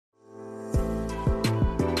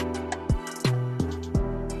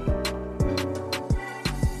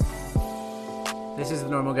This is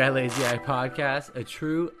the Normal Guy Lazy Eye podcast, a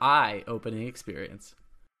true eye-opening experience.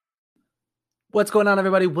 What's going on,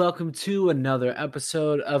 everybody? Welcome to another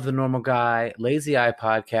episode of the Normal Guy Lazy Eye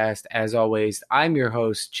podcast. As always, I'm your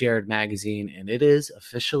host, Jared Magazine, and it is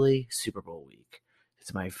officially Super Bowl week.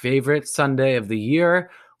 It's my favorite Sunday of the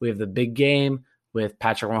year. We have the big game with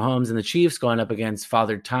Patrick Mahomes and the Chiefs going up against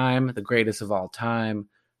Father Time, the greatest of all time,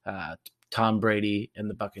 Tom Brady and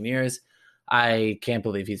the Buccaneers. I can't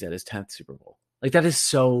believe he's at his 10th Super Bowl. Like, that is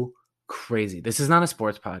so crazy. This is not a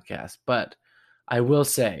sports podcast, but I will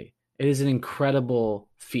say it is an incredible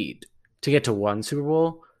feat to get to one Super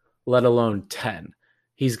Bowl, let alone 10.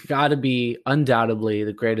 He's got to be undoubtedly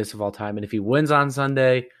the greatest of all time. And if he wins on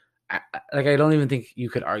Sunday, I don't even think you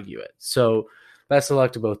could argue it. So best of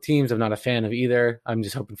luck to both teams. I'm not a fan of either. I'm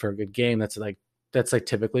just hoping for a good game. That's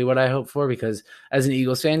typically what I hope for, because as an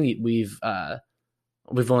Eagles fan,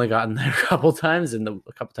 we've only gotten there a couple times, and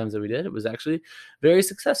a couple times that we did, it was actually very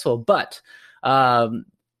successful. But so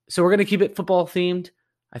we're going to keep it football themed.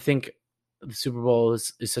 I think the Super Bowl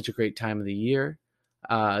is such a great time of the year.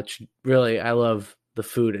 Really, I love the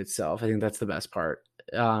food itself. I think that's the best part.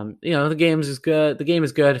 The game is good. The game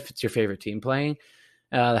is good if it's your favorite team playing.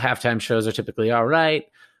 The halftime shows are typically all right,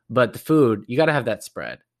 but the food, you got to have that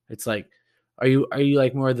spread. It's like, are you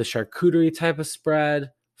like more of the charcuterie type of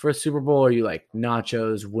spread for a Super Bowl? Or are you like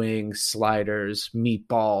nachos, wings, sliders,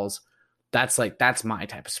 meatballs? That's my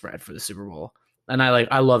type of spread for the Super Bowl. And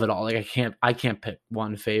I love it all. Like, I can't pick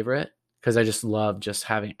one favorite because I just love just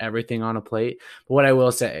having everything on a plate. But what I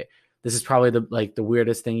will say, this is probably the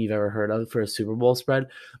weirdest thing you've ever heard of for a Super Bowl spread.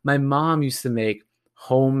 My mom used to make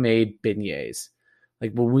homemade beignets.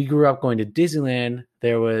 Like, when we grew up going to Disneyland,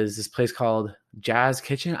 there was this place called Jazz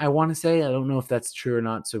Kitchen, I want to say. I don't know if that's true or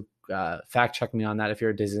not, so fact check me on that if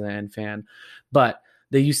you're a Disneyland fan. But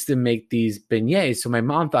they used to make these beignets, so my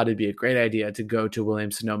mom thought it'd be a great idea to go to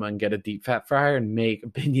Williams-Sonoma and get a deep fat fryer and make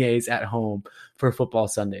beignets at home for football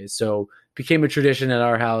Sundays. So it became a tradition at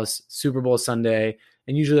our house, Super Bowl Sunday,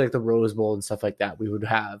 and usually like the Rose Bowl and stuff like that, we would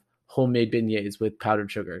have homemade beignets with powdered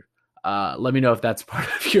sugar. Let me know if that's part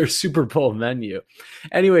of your Super Bowl menu.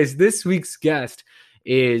 Anyways, this week's guest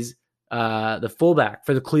is the fullback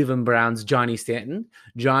for the Cleveland Browns, Johnny Stanton.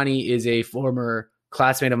 Johnny is a former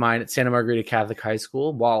classmate of mine at Santa Margarita Catholic High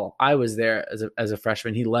School. While I was there as a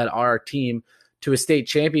freshman, he led our team to a state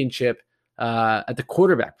championship at the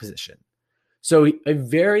quarterback position. So a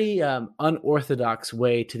very unorthodox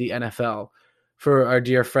way to the NFL for our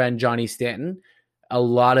dear friend Johnny Stanton. A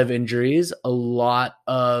lot of injuries, a lot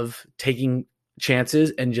of taking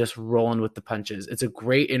chances and just rolling with the punches. It's a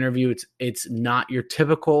great interview. It's not your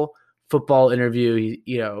typical football interview.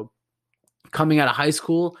 Coming out of high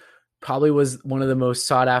school, probably was one of the most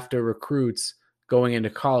sought after recruits going into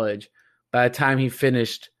college. By the time he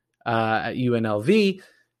finished at UNLV,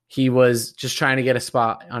 he was just trying to get a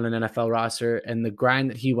spot on an NFL roster, and the grind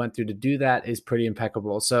that he went through to do that is pretty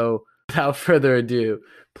impeccable. So without further ado,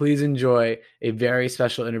 please enjoy a very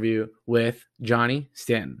special interview with Johnny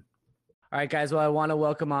Stanton. All right, guys. Well, I want to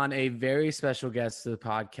welcome on a very special guest to the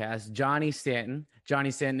podcast, Johnny Stanton.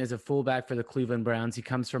 Johnny Stanton is a fullback for the Cleveland Browns. He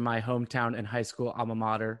comes from my hometown and high school alma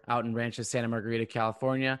mater out in Rancho Santa Margarita,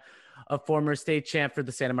 California. A former state champ for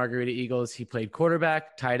the Santa Margarita Eagles. He played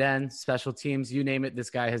quarterback, tight end, special teams, you name it. This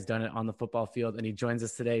guy has done it on the football field, and he joins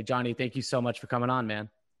us today. Johnny, thank you so much for coming on, man.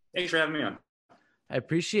 Thanks for having me on. I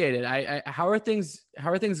appreciate it. How are things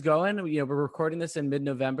going? We're recording this in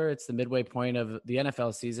mid-November. It's the midway point of the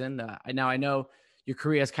NFL season. Now I know your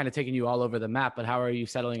career has kind of taken you all over the map, but how are you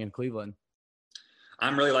settling in Cleveland?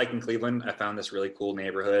 I'm really liking Cleveland. I found this really cool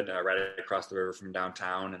neighborhood right across the river from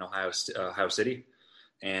downtown in Ohio City,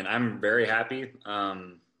 and I'm very happy.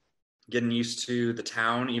 Getting used to the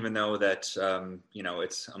town, even though that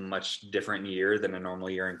it's a much different year than a normal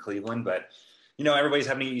year in Cleveland. But everybody's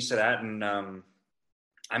having to get used to that, and I'm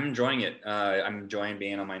enjoying it. I'm enjoying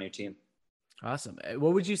being on my new team. Awesome.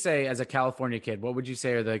 What would you say, as a California kid, what would you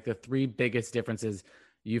say are the three biggest differences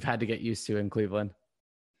you've had to get used to in Cleveland?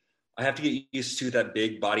 I have to get used to that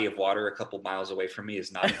big body of water a couple miles away from me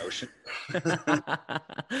is not an ocean.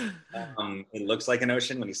 It looks like an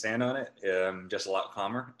ocean when you stand on it, just a lot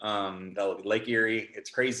calmer. The Lake Erie, it's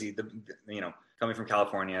crazy. Coming from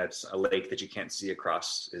California, it's a lake that you can't see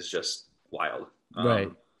across is just wild. Right.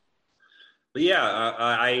 But yeah,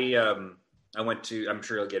 I went to, I'm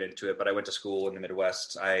sure you'll get into it, but I went to school in the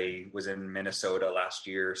Midwest. I was in Minnesota last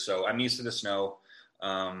year, so I'm used to the snow.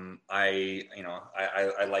 I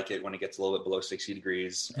like it when it gets a little bit below 60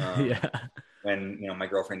 degrees. Yeah. When, my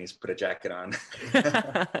girlfriend needs to put a jacket on.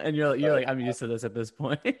 And you're like, I'm used to this at this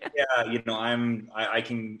point. Yeah. I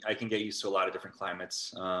can get used to a lot of different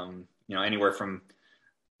climates. Anywhere from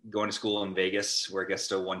going to school in Vegas where it gets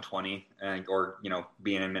to 120, or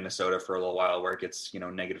being in Minnesota for a little while where it gets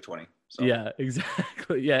 -20. So Yeah,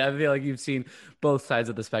 exactly. Yeah, I feel like you've seen both sides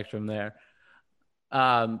of the spectrum there.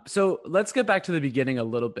 So let's get back to the beginning a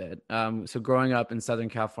little bit. So growing up in Southern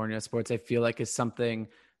California, sports I feel like is something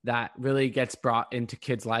that really gets brought into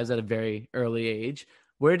kids' lives at a very early age.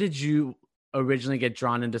 Where did you originally get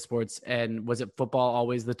drawn into sports, and was it football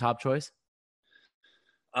always the top choice?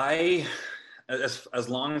 I, as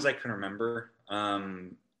long as I can remember,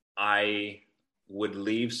 I would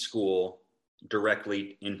leave school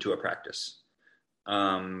directly into a practice.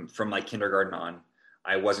 From like kindergarten on.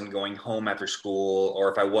 I wasn't going home after school,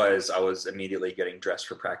 or if I was immediately getting dressed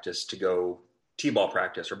for practice to go t-ball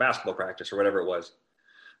practice or basketball practice or whatever it was.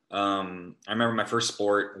 I remember my first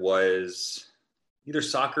sport was either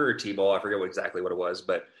soccer or t-ball. I forget exactly what it was,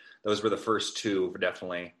 but those were the first two,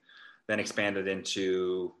 definitely. Then expanded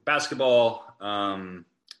into basketball.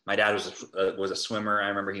 My dad was a swimmer. I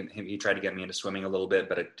remember he tried to get me into swimming a little bit,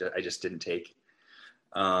 but I just didn't take.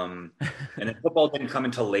 And then football didn't come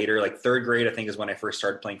until later, like third grade, I think is when I first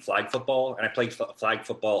started playing flag football. And I played flag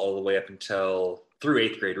football all the way up until through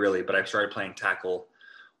eighth grade, really. But I started playing tackle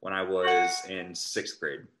when I was in sixth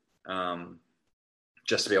grade,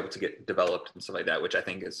 just to be able to get developed and stuff like that, which I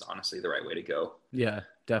think is honestly the right way to go. Yeah,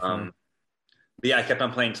 definitely. But yeah, I kept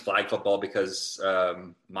on playing flag football because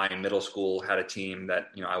my middle school had a team that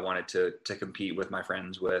I wanted to compete with my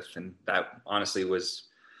friends with, and that honestly was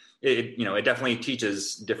it. It definitely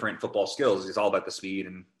teaches different football skills. It's all about the speed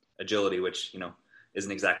and agility, which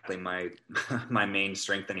isn't exactly my my main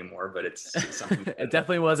strength anymore, but it's something. It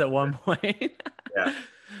definitely was at one point. Yeah.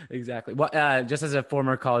 Exactly. What just as a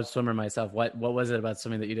former college swimmer myself, what was it about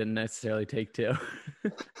swimming that you didn't necessarily take to?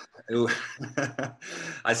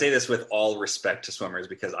 I say this with all respect to swimmers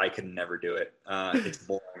because I could never do it. It's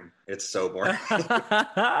boring. It's so boring.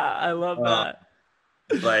 I love that.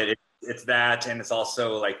 But it's that, and it's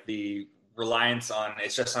also like the reliance on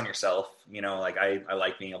it's just on yourself. Like I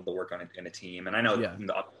like being able to work on it in a team, and I know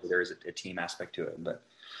obviously there is a team aspect to it, but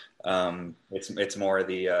it's more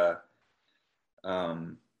the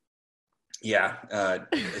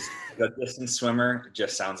the distance swimmer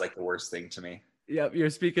just sounds like the worst thing to me. Yep, you're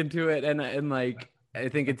speaking to it, and like I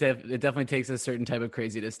think it definitely takes a certain type of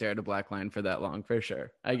crazy to stare at a black line for that long, for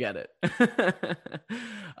sure. I get it.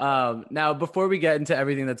 Now, before we get into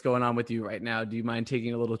everything that's going on with you right now, do you mind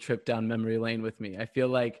taking a little trip down memory lane with me? I feel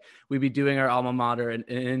like we'd be doing our alma mater an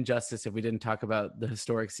injustice if we didn't talk about the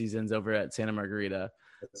historic seasons over at Santa Margarita.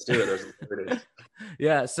 Let's do it.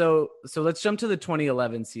 Yeah, so let's jump to the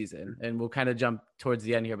 2011 season, and we'll kind of jump towards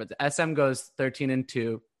the end here. But the SM goes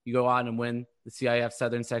 13-2. You go on and win the CIF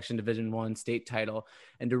Southern Section Division I state title.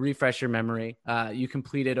 And to refresh your memory, you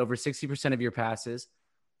completed over 60% of your passes,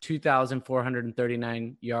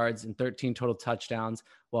 2,439 yards and 13 total touchdowns,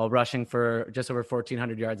 while rushing for just over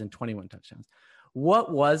 1,400 yards and 21 touchdowns.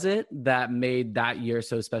 What was it that made that year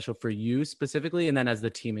so special for you specifically, and then as the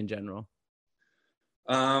team in general?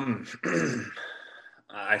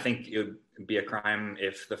 I think it would be a crime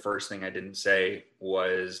if the first thing I didn't say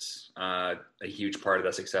was a huge part of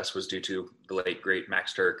that success was due to the late, great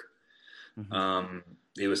Max Turk. Mm-hmm.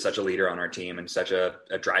 He was such a leader on our team and such a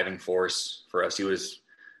driving force for us. He was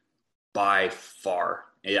by far,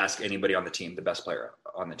 you ask anybody on the team, the best player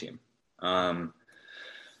on the team.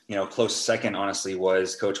 Close second, honestly,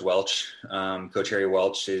 was Coach Welch. Coach Harry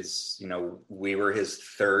Welch is, we were his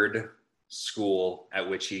third school at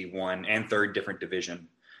which he won, and third different division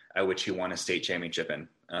at which he won a state championship in,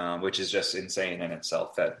 which is just insane in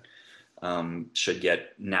itself. That should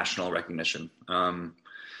get national recognition.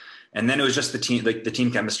 And then it was just the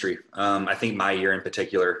team chemistry. I think my year in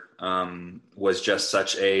particular was just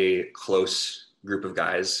such a close group of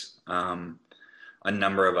guys. A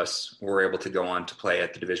number of us were able to go on to play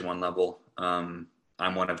at the Division I level. I'm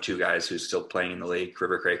one of two guys who's still playing in the league,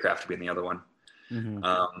 River Craycraft being the other one.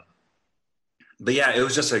 Mm-hmm. But yeah, it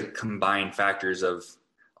was just a combined factors of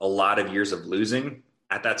a lot of years of losing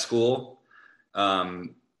at that school.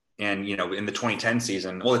 And, in the 2010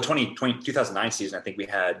 season, the 2009 season, I think we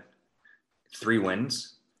had 3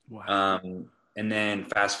 wins. Wow. And then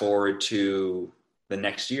fast forward to the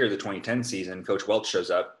next year, the 2010 season, Coach Welch shows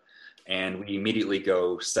up and we immediately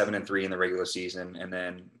go 7-3 in the regular season and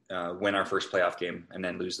then win our first playoff game and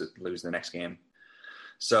then lose the next game.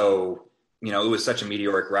 So, it was such a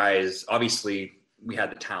meteoric rise. Obviously, we had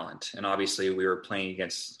the talent, and obviously we were playing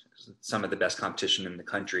against some of the best competition in the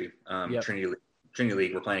country. Yep. Trinity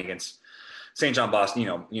League, we're playing against St. John Boston,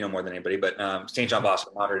 more than anybody, but St. John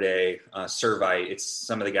Boston, Mater Dei, Servite. It's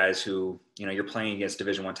some of the guys who, you're playing against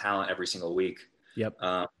Division I talent every single week. Yep.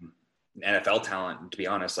 NFL talent, to be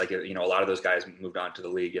honest. Like, you know, a lot of those guys moved on to the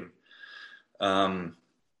league, and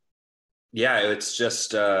yeah, it's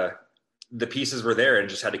just the pieces were there and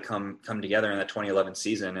just had to come together in that 2011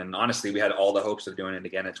 season. And honestly, we had all the hopes of doing it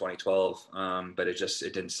again in 2012, but it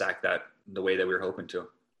didn't stack that the way that we were hoping to.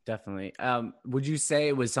 Definitely. Would you say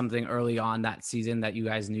it was something early on that season that you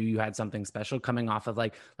guys knew you had something special coming off of,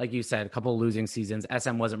 like you said, a couple of losing seasons?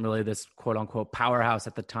 SM wasn't really this quote unquote powerhouse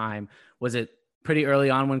at the time. Was it pretty early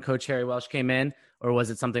on when Coach Harry Welsh came in, or was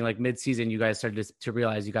it something like mid-season you guys started to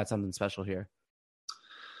realize you got something special here?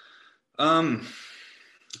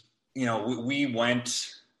 You know, we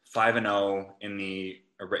went 5-0 in the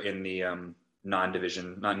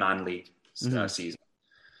non-league season.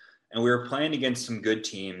 And we were playing against some good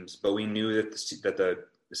teams, but we knew that the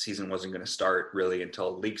season wasn't going to start really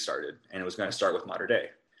until the league started, and it was going to start with Mater Dei.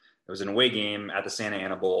 It was an away game at the Santa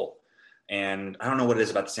Ana Bowl, and I don't know what it is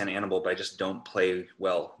about the Santa Ana Bowl, but I just don't play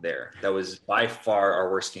well there. That was by far our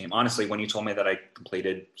worst game. Honestly, when you told me that I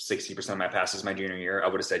completed 60% of my passes my junior year, I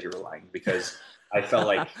would have said you were lying, because I felt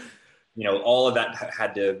like, you know, all of that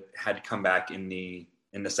had to come back in the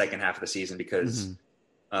second half of the season, because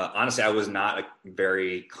honestly, I was not a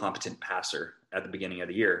very competent passer at the beginning of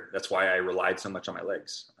the year. That's why I relied so much on my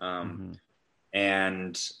legs.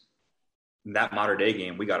 And that Mater Dei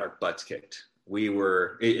game, we got our butts kicked.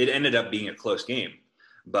 It ended up being a close game,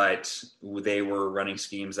 but they were running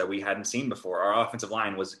schemes that we hadn't seen before. Our offensive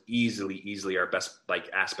line was easily our best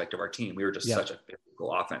aspect of our team. We were just such a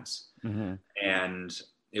physical offense. And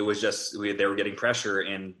it was just, they were getting pressure,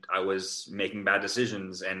 and I was making bad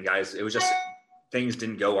decisions, and guys, it was just, things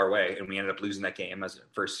didn't go our way, and we ended up losing that game as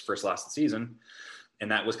first loss of the season. And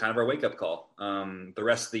that was kind of our wake-up call. The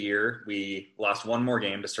rest of the year, we lost one more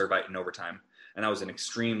game to Servite in overtime, and that was an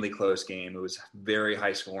extremely close game. It was very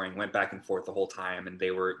high scoring, went back and forth the whole time, and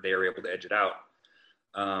they were able to edge it out.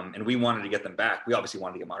 And we wanted to get them back. We obviously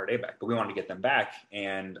wanted to get Mater Dei back, but we wanted to get them back.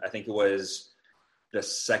 And I think it was the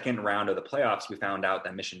second round of the playoffs, we found out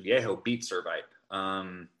that Mission Viejo beat Servite.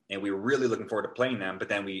 And we were really looking forward to playing them. But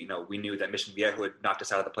then we knew that Mission Viejo had knocked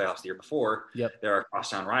us out of the playoffs the year before. There are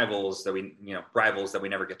crosstown rivals that we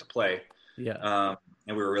never get to play. And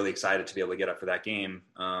we were really excited to be able to get up for that game.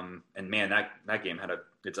 And man, that game had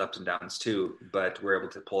its ups and downs too, but we were able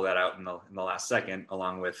to pull that out in the last second,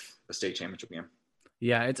 along with the state championship game.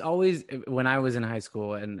 Yeah, it's always, when I was in high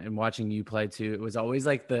school and watching you play too, it was always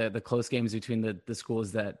like the close games between the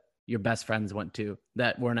schools that your best friends went to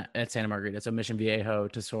that weren't at Santa Margarita. So Mission Viejo,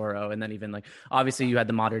 Tesoro, and then even like, obviously you had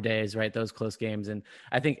the Mater Deis, right? Those close games. And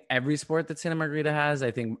I think every sport that Santa Margarita has,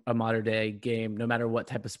 I think a Mater Dei game, no matter what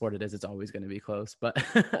type of sport it is, it's always going to be close. But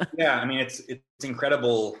yeah, I mean, it's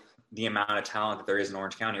incredible the amount of talent that there is in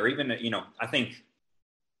Orange County, or even, I think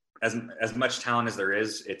as much talent as there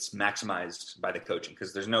is, it's maximized by the coaching,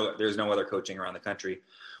 because there's no other coaching around the country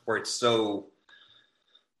where it's so.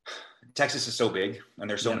 Texas is so big, and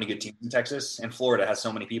there's so many good teams in Texas, and Florida has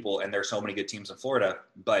so many people, and there's so many good teams in Florida.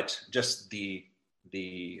 But just the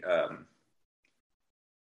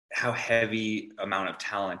how heavy amount of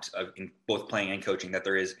talent in both playing and coaching that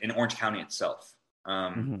there is in Orange County itself,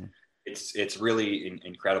 it's really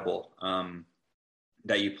incredible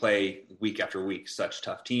that you play week after week such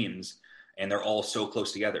tough teams, and they're all so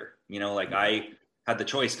close together. I had the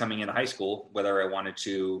choice coming into high school whether I wanted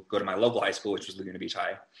to go to my local high school, which was Laguna Beach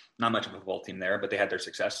High. Not much of a football team there, but they had their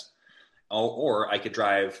success. Or I could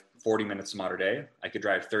drive 40 minutes to Mater Dei. I could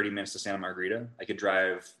drive 30 minutes to Santa Margarita. I could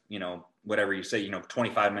drive, whatever you say,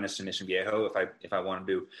 25 minutes to Mission Viejo if I wanted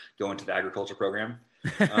to go into the agriculture program.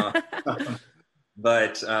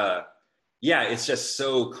 But yeah, it's just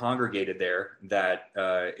so congregated there that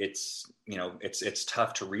it's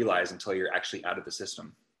tough to realize until you're actually out of the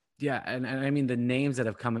system. Yeah, and I mean the names that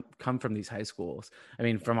have come from these high schools. I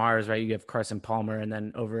mean, from ours, right? You have Carson Palmer, and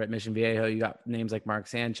then over at Mission Viejo, you got names like Mark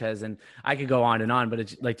Sanchez, and I could go on and on. But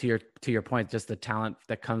it's like to your point, just the talent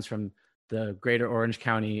that comes from the greater Orange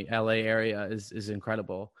County, LA area is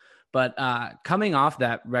incredible. But coming off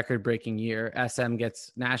that record-breaking year, SM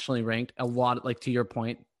gets nationally ranked. A lot, like to your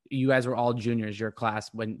point, you guys were all juniors, your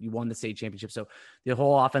class, when you won the state championship. So the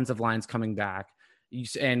whole offensive line's coming back.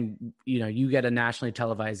 You get a nationally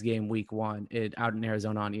televised game week 1 out in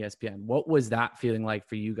Arizona on ESPN. What was that feeling like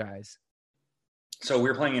for you guys? So we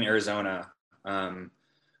were playing in Arizona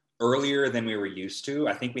earlier than we were used to.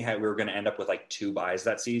 I think we were going to end up with like 2 byes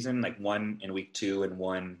that season, like 1 in week 2 and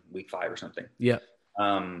 1 week 5 or something. Yeah.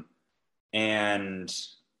 And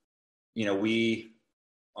we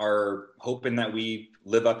are hoping that we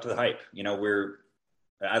live up to the hype. We're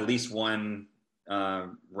at least one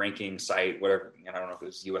ranking site, whatever, I don't know if it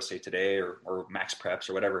was USA Today or Max Preps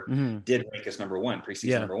or whatever, did rank us number 1,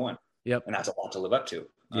 preseason number 1. Yep. and that's a lot to live up to.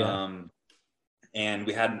 Yeah. And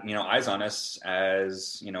we had, eyes on us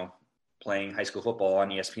as, playing high school football on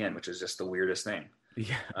ESPN, which is just the weirdest thing.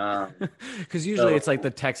 Yeah. Um, Because usually it's like so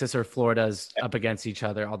the Texas or Florida's up against each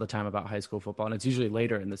other all the time about high school football. And it's usually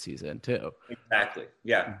later in the season too. exactly.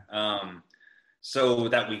 Yeah. So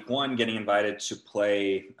that week one, getting invited to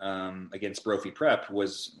play against Brophy Prep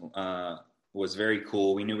was very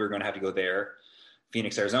cool. We knew we were going to have to go there.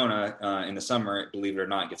 Phoenix, Arizona, in the summer, believe it or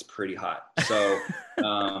not, gets pretty hot. So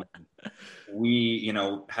we,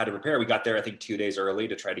 had to prepare. We got there, I think, 2 days early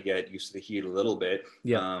to try to get used to the heat a little bit.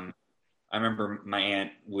 Yeah. I remember my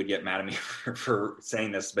aunt would get mad at me for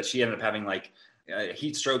saying this, but she ended up having like a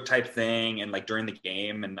heat stroke type thing, and like during the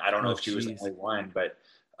game, and I don't know if she was the only one, but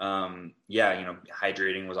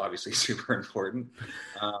hydrating was obviously super important.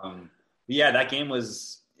 That game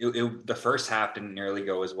was the first half didn't nearly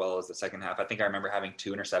go as well as the second half. I think I remember having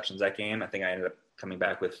 2 interceptions that game. I think I ended up coming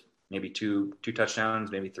back with maybe two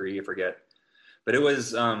touchdowns, maybe 3, I forget. But it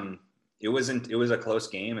was a close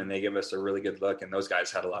game, and they gave us a really good look. And those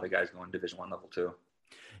guys had a lot of guys going Division I level too.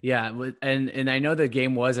 Yeah, and I know the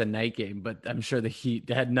game was a night game, but I'm sure the heat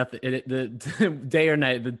had nothing. The day or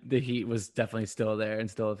night, the heat was definitely still there and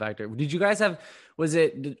still a factor. Did you guys have? Was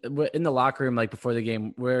it in the locker room like before the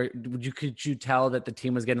game? Where could you tell that the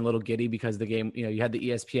team was getting a little giddy because the game? You had the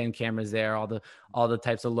ESPN cameras there, all the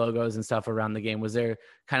types of logos and stuff around the game. Was there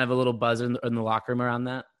kind of a little buzz in the locker room around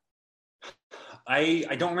that?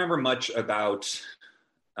 I don't remember much about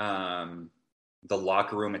the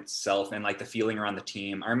locker room itself and like the feeling around the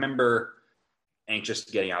team. I remember anxious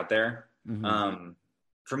getting out there. Mm-hmm.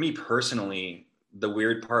 For me personally, the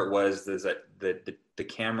weird part was that the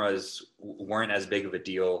cameras weren't as big of a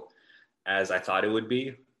deal as I thought it would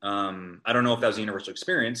be. I don't know if that was a universal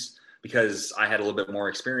experience because I had a little bit more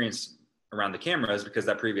experience around the cameras because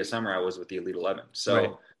that previous summer I was with the Elite 11.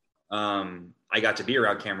 So right. I got to be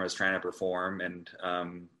around cameras trying to perform, and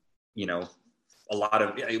a lot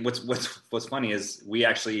of what's funny is we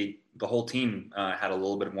actually the whole team had a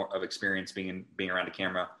little bit more of experience being around a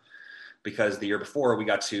camera, because the year before we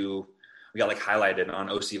got like highlighted on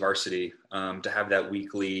OC Varsity to have that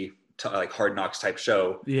weekly like Hard Knocks type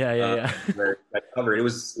show. Yeah. Where that covered it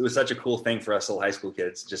was such a cool thing for us little high school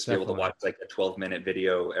kids just to be able to watch like a 12-minute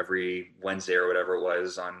video every Wednesday or whatever it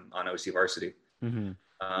was on OC Varsity.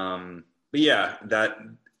 Mm-hmm. But yeah, that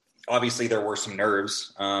obviously there were some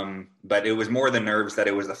nerves, but it was more than nerves that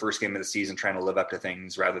it was the first game of the season trying to live up to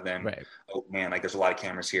things rather than, right. Oh man, like there's a lot of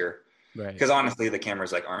cameras here. Right. Because honestly, the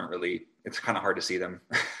cameras like aren't really, it's kind of hard to see them.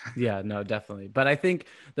 Yeah, no, definitely. But I think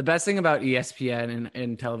the best thing about ESPN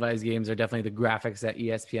and televised games are definitely the graphics that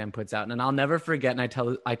ESPN puts out. And I'll never forget, and I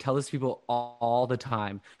tell this to people all the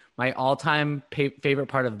time, my all-time favorite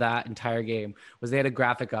part of that entire game was they had a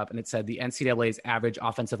graphic up and it said the NCAA's average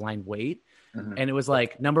offensive line weight. Mm-hmm. And it was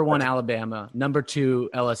like number 1, Alabama, number 2,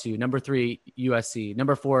 LSU, number 3, USC,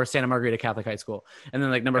 number 4, Santa Margarita Catholic High School, and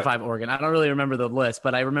then like number 5, Oregon. I don't really remember the list,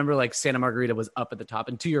 but I remember like Santa Margarita was up at the top.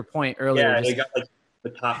 And to your point earlier, they got like the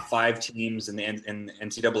top 5 teams in the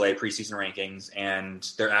NCAA preseason rankings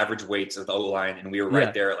and their average weights of the O-line, and we were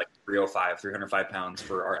right there at like 305 pounds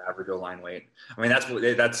for our average O-line weight. I mean, that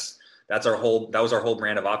was our whole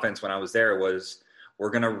brand of offense when I was there was, we're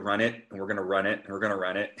going to run it and we're going to run it and we're going to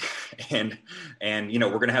run it. And we're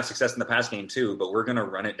going to have success in the pass game too, but we're going to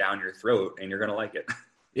run it down your throat and you're going to like it.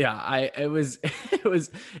 Yeah, it was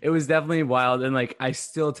definitely wild. And like, I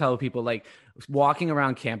still tell people like walking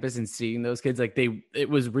around campus and seeing those kids, like it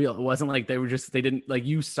was real. It wasn't like they didn't like,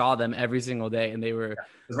 you saw them every single day and they were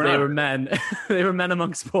men, they were men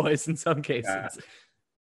amongst boys in some cases.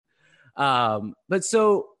 Yeah. But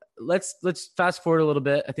so, let's fast forward a little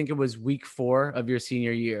bit. I think it was week 4 of your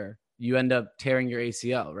senior year. You end up tearing your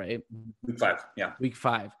ACL, right? Week 5. Yeah. Week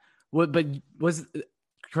 5.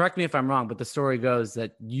 Correct me if I'm wrong, but the story goes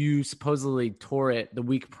that you supposedly tore it the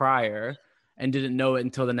week prior and didn't know it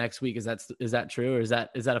until the next week. Is that true? Or is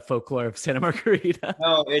that a folklore of Santa Margarita?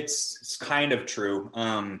 No, it's kind of true.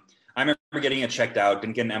 I remember getting it checked out,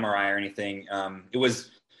 didn't get an MRI or anything.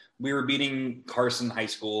 We were beating Carson High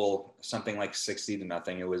School something like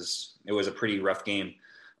 60-0. It was a pretty rough game.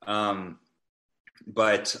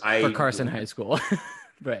 But for Carson High School.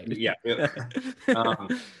 Right. Yeah.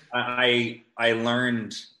 I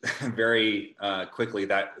learned very quickly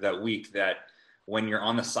that week that when you're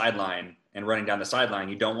on the sideline and running down the sideline,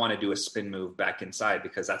 you don't want to do a spin move back inside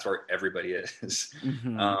because that's where everybody is.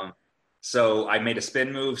 Mm-hmm. So I made a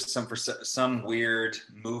spin move, some weird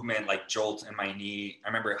movement, like jolt in my knee. I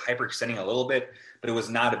remember hyperextending a little bit, but it was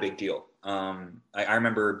not a big deal. I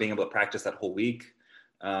remember being able to practice that whole week.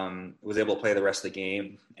 Was able to play the rest of the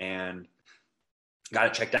game, and got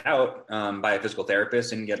it checked out by a physical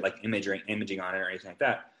therapist and get like imaging on it or anything like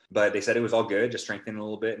that. But they said it was all good, just strengthened a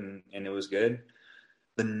little bit, and it was good.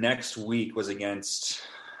 The next week was against,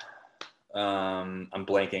 I'm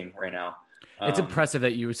blanking right now. It's impressive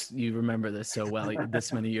that you remember this so well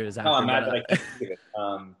this many years after. Oh, I'm mad that I can't think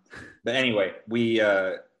of it. But anyway,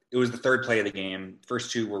 it was the third play of the game.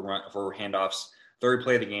 First two were handoffs. Third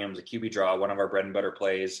play of the game was a QB draw, one of our bread and butter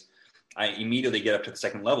plays. I immediately get up to the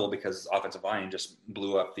second level because offensive line just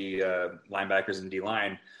blew up the linebackers and D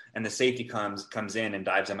line, and the safety comes in and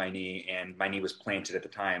dives on my knee, and my knee was planted at the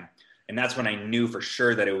time, and that's when I knew for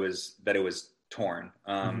sure that it was torn.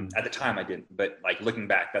 At the time I didn't, but like looking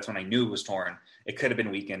back, that's when I knew it was torn. It could have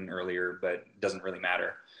been weakened earlier, but it doesn't really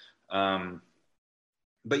matter.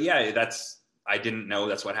 But yeah, I didn't know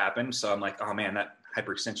that's what happened. So I'm like, oh man, that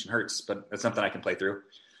hyperextension hurts, but it's something I can play through.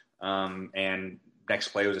 And next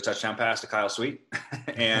play was a touchdown pass to Kyle Sweet.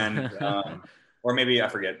 And, or maybe I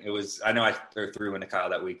forget. I know I threw into Kyle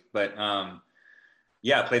that week, but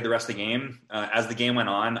yeah, I played the rest of the game. As the game went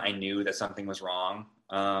on, I knew that something was wrong.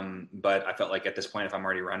 But I felt like at this point, if I'm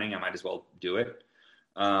already running, I might as well do it.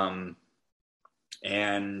 As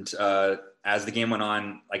the game went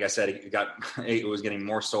on, like I said, it was getting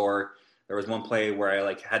more sore. There was one play where I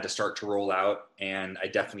like had to start to roll out, and I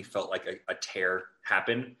definitely felt like a tear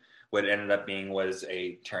happened. What it ended up being was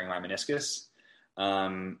a tearing my meniscus.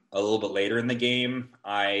 A little bit later in the game,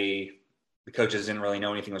 the coaches didn't really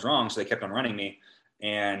know anything was wrong, so they kept on running me.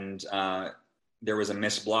 And there was a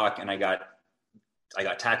missed block, and I got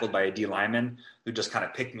tackled by a D lineman who just kind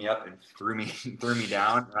of picked me up and threw me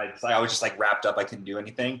down. I was just like wrapped up. I couldn't do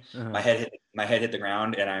anything. Uh-huh. My head hit the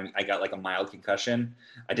ground, and I got like a mild concussion.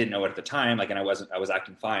 I didn't know it at the time. Like, and I was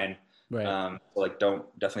acting fine. Right. So like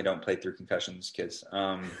definitely don't play through concussions, kids.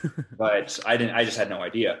 But I just had no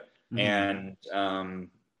idea. Mm-hmm. And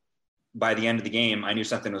by the end of the game, I knew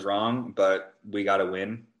something was wrong, but we got a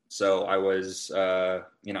win. So I was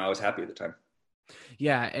happy at the time.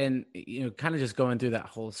 Yeah. And, kind of just going through that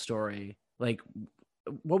whole story, like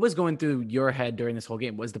what was going through your head during this whole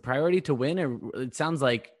game? Was the priority to win? Or it sounds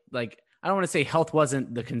like, I don't want to say health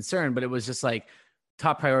wasn't the concern, but it was just like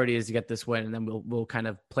top priority is to get this win. And then we'll kind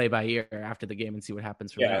of play by ear after the game and see what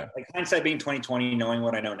happens from there. Like hindsight being 2020, knowing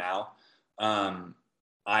what I know now,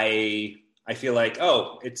 I feel like,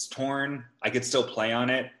 oh, it's torn. I could still play on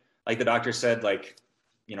it. Like the doctor said, like,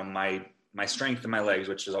 my strength in my legs,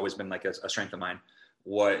 which has always been like a strength of mine,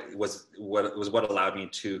 what allowed me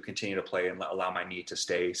to continue to play and allow my knee to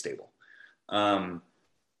stay stable.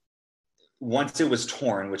 Once it was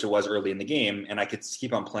torn, which it was early in the game, and I could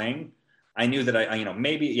keep on playing, I knew that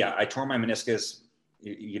I tore my meniscus.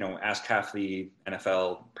 Ask half the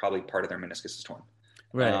NFL, probably part of their meniscus is torn.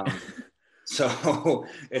 Right. So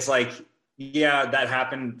it's like, yeah, that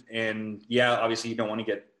happened, and yeah, obviously you don't want to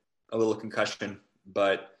get a little concussion,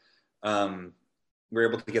 but we're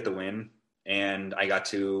able to get the win, and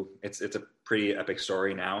it's a pretty epic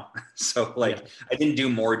story now. So like, yeah. I didn't do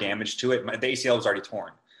more damage to it. The ACL was already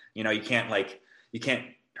torn. You can't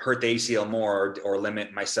hurt the ACL more or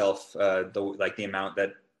limit myself, the amount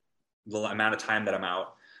of time that I'm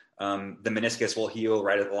out. The meniscus will heal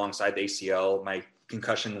right alongside the ACL. My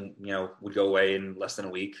concussion, would go away in less than a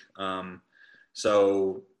week.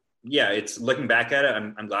 So yeah, it's looking back at it,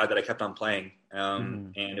 I'm glad that I kept on playing.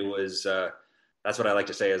 And it was, that's what I like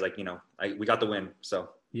to say is like, we got the win. So,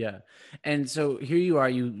 yeah. And so here you are,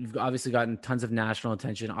 you've obviously gotten tons of national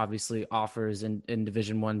attention, obviously offers in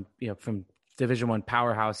Division I, from Division I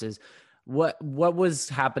powerhouses. What was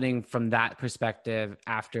happening from that perspective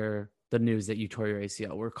after the news that you tore your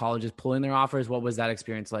ACL? Were colleges pulling their offers? What was that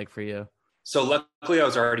experience like for you? So luckily I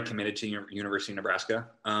was already committed to University of Nebraska.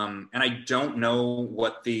 And I don't know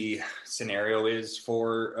what the scenario is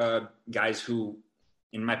for guys who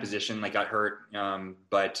in my position, like got hurt,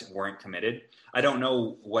 but weren't committed. I don't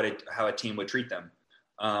know how a team would treat them.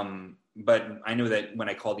 But I knew that when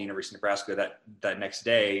I called the University of Nebraska that next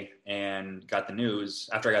day and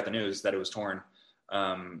after I got the news that it was torn,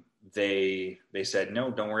 they said, no,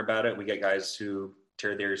 don't worry about it. We get guys who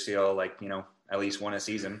tear their ACL, at least one a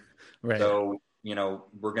season. Right. So,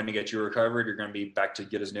 we're going to get you recovered. You're going to be back to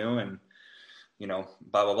get as new and, blah,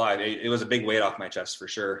 blah, blah. It was a big weight off my chest for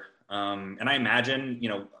sure. And I imagine,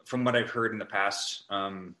 from what I've heard in the past,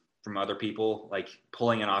 from other people, like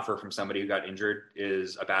pulling an offer from somebody who got injured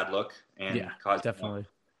is a bad look and definitely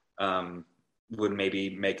would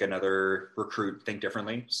maybe make another recruit think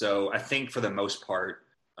differently. So I think for the most part,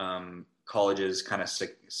 colleges kind of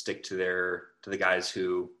stick to the guys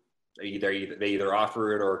who they either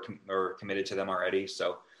offer it or committed to them already.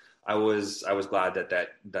 So I was glad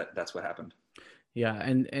that's what happened. Yeah,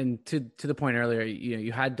 and to the point earlier,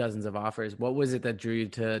 you had dozens of offers. What was it that drew you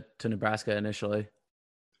to Nebraska initially?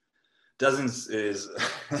 Dozens is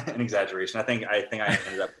an exaggeration. I think I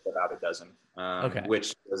ended up with about a dozen, Okay.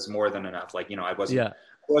 which was more than enough. Like, Yeah.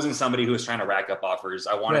 I wasn't somebody who was trying to rack up offers.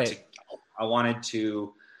 Right. I wanted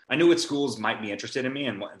to, I knew what schools might be interested in me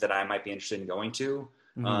and that I might be interested in going to.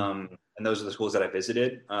 Hmm. And those are the schools that I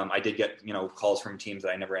visited. I did get, calls from teams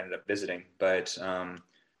that I never ended up visiting, but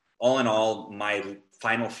all in all, my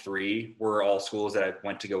final three were all schools that I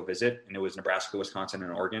went to go visit, and it was Nebraska, Wisconsin,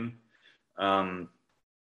 and Oregon. Um,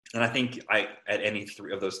 and I think at any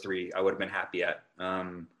three of those three, I would have been happy at.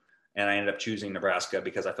 And I ended up choosing Nebraska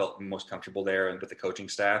because I felt most comfortable there and with the coaching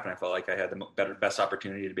staff, and I felt like I had the best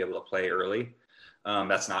opportunity to be able to play early.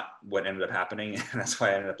 That's not what ended up happening, and that's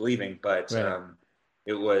why I ended up leaving. But Right.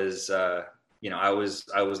 it was, I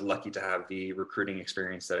was lucky to have the recruiting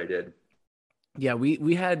experience that I did. Yeah,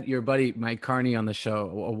 we had your buddy Mike Carney on the show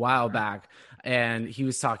a while back, and he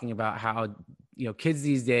was talking about how kids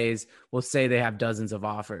these days will say they have dozens of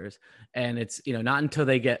offers, and it's not until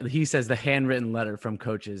they get, he says, the handwritten letter from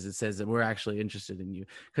coaches that says that we're actually interested in you,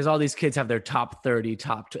 because all these kids have their top 30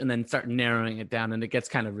 and then start narrowing it down, and it gets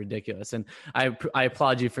kind of ridiculous. And I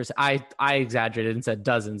applaud you for, I exaggerated and said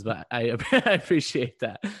dozens, but I I appreciate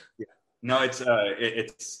that. Yeah. No, it's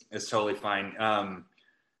totally fine.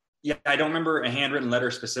 Yeah, I don't remember a handwritten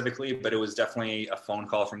letter specifically, but it was definitely a phone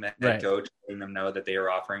call from the head Right. coach letting them know that they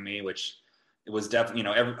were offering me, which it was definitely,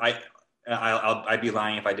 I'd be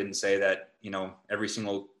lying if I didn't say that, every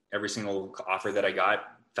single offer that I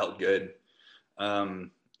got felt good.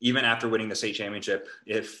 Even after winning the state championship,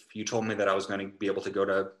 if you told me that I was going to be able to go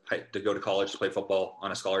to college to play football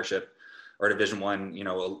on a scholarship or Division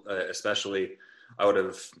I, especially, I would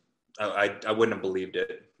have, I wouldn't have believed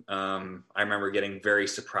it. I remember getting very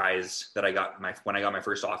surprised that when I got my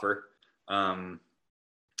first offer. I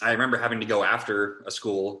remember having to go after a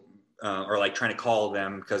school, or like trying to call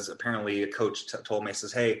them because apparently a coach told me,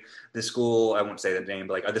 says, "Hey, this school, I won't say the name,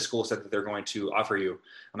 but like this school said that they're going to offer you."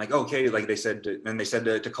 I'm like, "Okay," like they said, and they said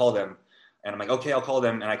to call them. And I'm like, "Okay, I'll call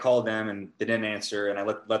them." And I called them and they didn't answer. And I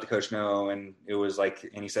let the coach know. And it was like,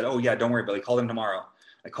 and he said, "Oh yeah, don't worry, but like call them tomorrow."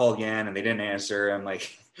 I called again and they didn't answer. I'm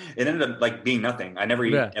like, it ended up like being nothing. I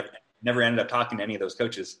Yeah. never ended up talking to any of those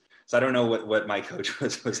coaches. So I don't know what my coach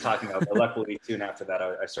was talking about. But luckily, soon after that,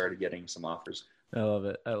 I started getting some offers. I love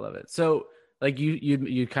it. I love it. So, like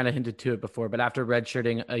you kind of hinted to it before, but after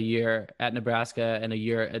redshirting a year at Nebraska and a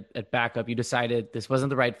year at backup, you decided this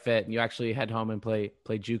wasn't the right fit, and you actually head home and play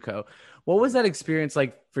JUCO. What was that experience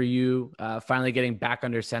like for you? Finally getting back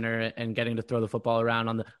under center and getting to throw the football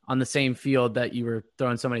around on the same field that you were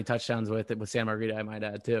throwing so many touchdowns with Santa Margarita, I might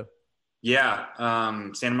add too. Yeah,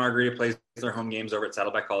 Santa Margarita plays their home games over at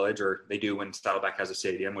Saddleback College, or they do when Saddleback has a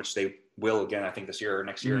stadium, which they will again, I think, this year or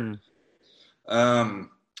next year. Mm,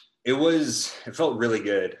 Um, it felt really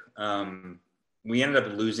good. We ended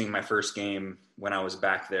up losing my first game when I was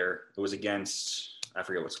back there. It was against, I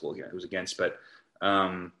forget what school again it was against, but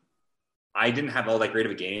um, I didn't have all that great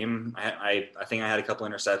of a game. I think I had a couple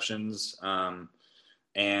interceptions,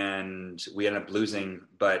 and we ended up losing.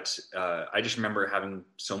 But I just remember having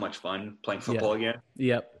so much fun playing yeah. football again.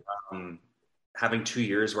 Yep. Um, Having 2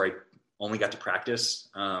 years where I only got to practice.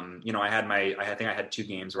 I think I had 2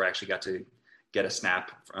 games where I actually got to get a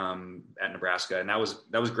snap at Nebraska, and that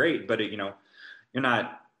was great. But you're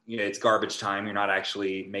not, it's garbage time. You're not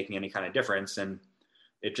actually making any kind of difference, and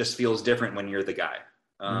it just feels different when you're the guy.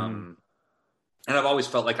 Mm, And I've always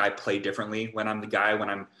felt like I play differently when I'm the guy.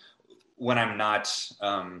 When I'm not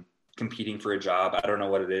competing for a job, I don't know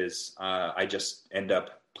what it is. I just end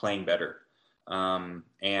up playing better.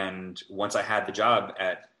 And once I had the job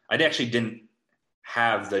I actually didn't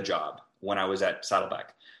have the job when I was at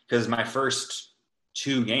Saddleback because my first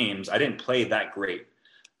 2 games, I didn't play that great.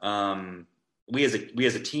 We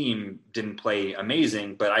as a team didn't play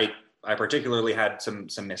amazing, but I particularly had some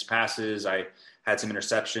missed passes. I had some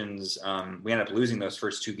interceptions. We ended up losing those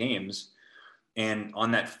first 2 games. And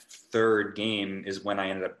on that third game is when I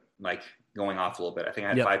ended up like going off a little bit. I think I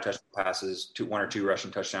had yep. 5 touchdown passes, 1 or 2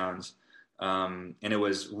 rushing touchdowns. And it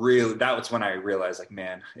was really, that was when I realized like,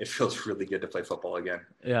 man, it feels really good to play football again.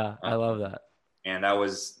 Yeah. I love that. And I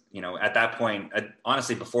was, at that point,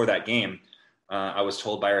 honestly, before that game, I was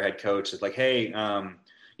told by our head coach, it's like, "Hey,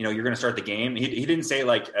 you're going to start the game." He didn't say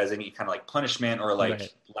like as any kind of like punishment or like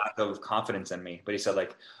Right. lack of confidence in me, but he said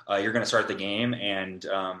like, "You're going to start the game, and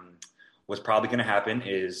what's probably going to happen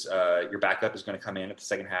is your backup is going to come in at the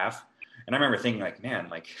second half." And I remember thinking like, man,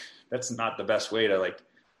 like that's not the best way to like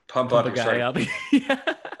pump Pump up a your guy starting. up.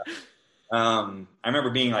 Yeah. I remember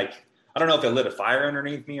being like, I don't know if it lit a fire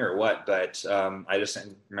underneath me or what, but I just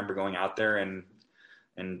remember going out there and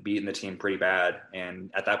beating the team pretty bad.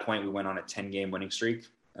 And at that point, we went on a 10-game winning streak.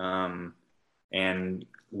 And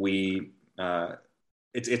we,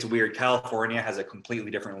 it's weird. California has a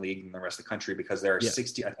completely different league than the rest of the country because there are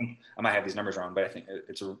 60, I think I might have these numbers wrong, but I think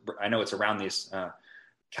I know it's around these.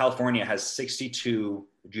 California has 62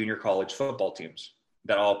 junior college football teams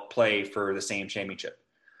that all play for the same championship.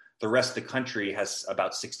 The rest of the country has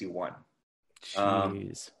about 61.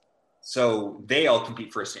 Jeez. So they all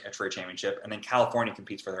compete for a championship, and then California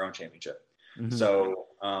competes for their own championship. Mm-hmm. So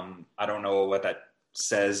I don't know what that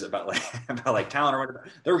says about like talent or whatever.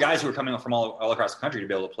 There were guys who were coming up from all across the country to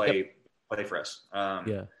be able to play for us.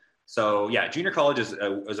 So yeah, junior college is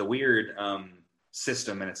a weird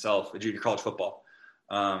system in itself, junior college football.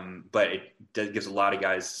 But it gives a lot of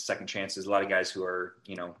guys second chances, a lot of guys who are,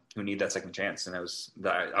 who need that second chance. And I was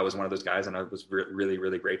one of those guys, and I was really,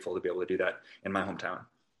 really grateful to be able to do that in my hometown.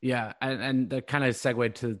 Yeah. And that kind of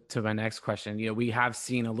segued to my next question. We have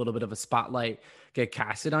seen a little bit of a spotlight get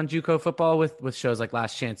casted on JUCO football with shows like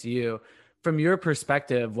Last Chance U. From your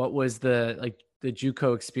perspective, what was the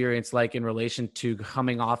JUCO experience like in relation to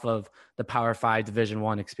coming off of the Power 5 Division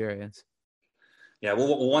I experience? Yeah,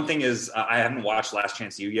 well, one thing is I haven't watched Last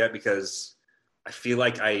Chance U yet because I feel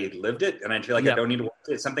like I lived it, and I feel like I don't need to watch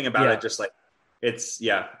it. Something about it, just like it's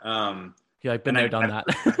Yeah, I've been there, done that.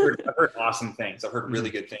 I've heard awesome things. I've heard really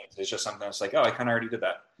good things. It's just something that's like, oh, I kind of already did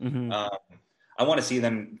that. Mm-hmm. I want to see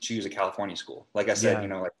them choose a California school. Like I said,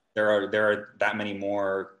 like there are that many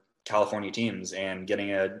more California teams, and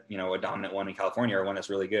getting a dominant one in California or one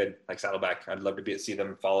that's really good, like Saddleback. I'd love to see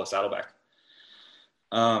them follow Saddleback.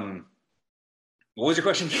 What was your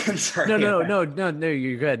question again? Sorry. No,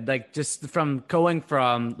 you're good. Like just from going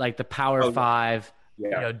from like the Power 5,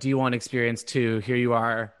 D1 experience to here you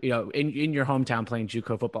are, in your hometown playing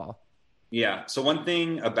JUCO football. Yeah. So one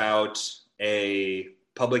thing about a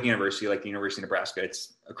public university like the University of Nebraska,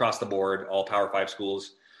 it's across the board, all Power 5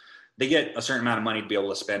 schools, they get a certain amount of money to be able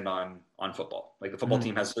to spend on football. Like the football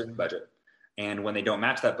team has a certain budget. And when they don't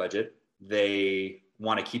match that budget, they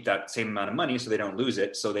want to keep that same amount of money so they don't lose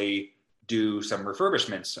it. So they do some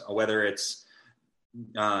refurbishments, whether it's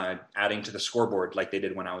adding to the scoreboard like they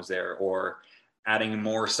did when I was there, or adding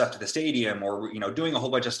more stuff to the stadium, or doing a whole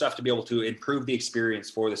bunch of stuff to be able to improve the experience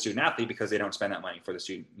for the student athlete, because they don't spend that money for the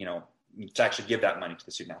student, to actually give that money to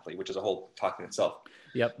the student athlete, which is a whole talk in itself.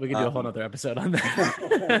 Yep, we could do a whole other episode on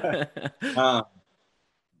that.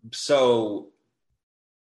 So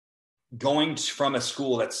going from a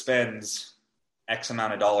school that spends X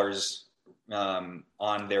amount of dollars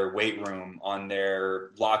on their weight room, on their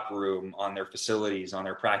locker room, on their facilities, on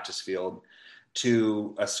their practice field,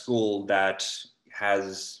 to a school that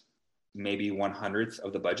has maybe 1/100th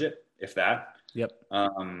of the budget, if that. Yep.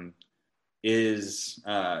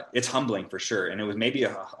 It's humbling for sure. And it was maybe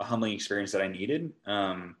a humbling experience that I needed.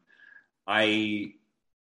 I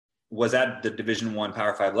was at the Division I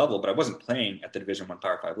Power 5 level, but I wasn't playing at the Division I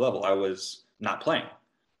Power 5 level. I was not playing.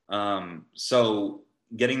 So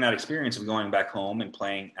getting that experience of going back home and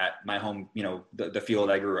playing at my home, the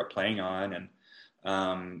field I grew up playing on, and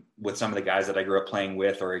with some of the guys that I grew up playing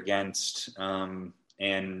with or against. And,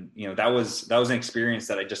 that was an experience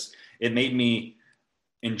that it made me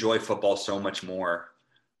enjoy football so much more.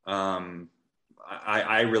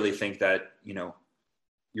 I really think that,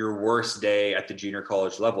 your worst day at the junior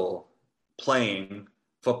college level playing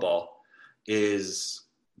football is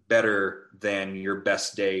better than your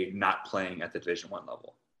best day not playing at the Division I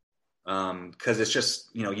level. Cause it's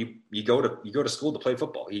just, you go to school to play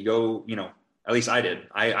football. You go, at least I did.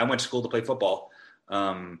 I went to school to play football,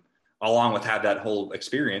 along with have that whole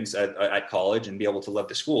experience at college and be able to love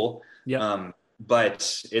the school. Yeah.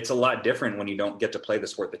 But it's a lot different when you don't get to play the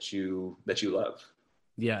sport that you love.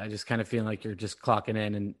 Yeah, I just kind of feel like you're just clocking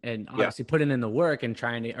in and obviously putting in the work and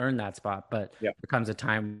trying to earn that spot. But there comes a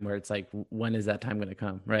time where it's like, when is that time going to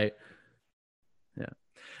come? Right.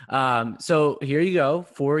 Yeah. So here you go.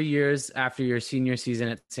 4 years after your senior season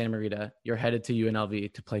at Santa Marita, you're headed to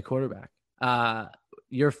UNLV to play quarterback.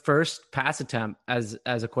 Your first pass attempt as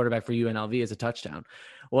a quarterback for UNLV is a touchdown.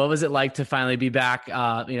 What was it like to finally be back,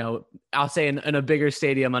 I'll say in a bigger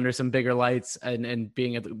stadium under some bigger lights and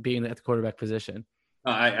being at the quarterback position?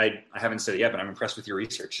 I haven't said it yet, but I'm impressed with your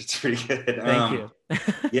research. It's pretty good. Thank you.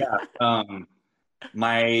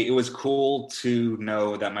 It was cool to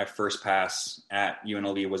know that my first pass at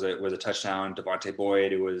UNLV was a touchdown. Devontae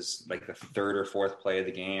Boyd. It was like the third or fourth play of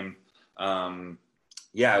the game.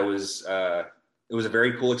 It was a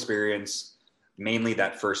very cool experience. Mainly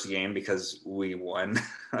that first game because we won.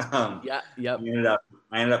 Yep.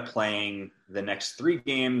 I ended up playing the next 3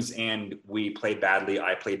 games, and we played badly.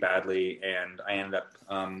 I played badly, and I ended up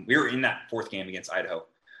we were in that 4th game against Idaho,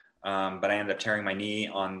 but I ended up tearing my knee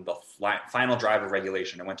on the final drive of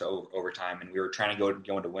regulation. I went to overtime, and we were trying to go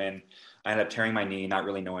in to win. I ended up tearing my knee, not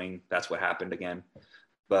really knowing that's what happened again.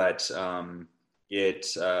 But the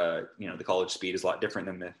college speed is a lot different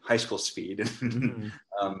than the high school speed.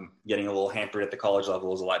 Mm-hmm. Getting a little hampered at the college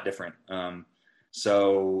level is a lot different.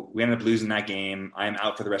 So we ended up losing that game. I'm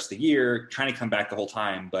out for the rest of the year, trying to come back the whole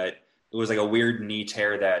time, but it was like a weird knee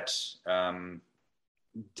tear that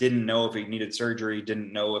didn't know if it needed surgery,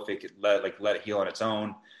 didn't know if it could let it heal on its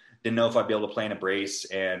own, didn't know if I'd be able to play in a brace,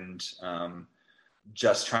 and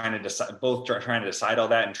just trying to decide all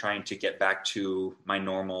that and trying to get back to my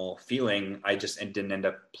normal feeling. I just didn't end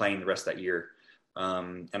up playing the rest of that year.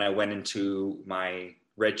 And I went into my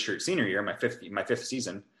redshirt senior year, my fifth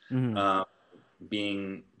season, mm-hmm.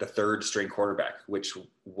 Being the 3rd string quarterback, which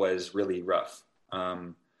was really rough.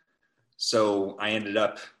 So I ended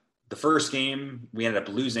up, the first game we ended up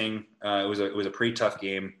losing. It was a pretty tough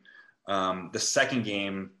game. The second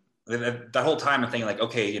game, the whole time I'm thinking like,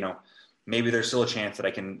 okay, maybe there's still a chance that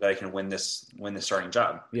I can win this starting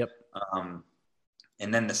job. Yep.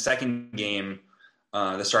 And then the second game,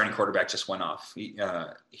 the starting quarterback just went off. He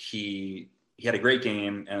had a great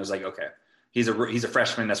game, and I was like, okay, he's a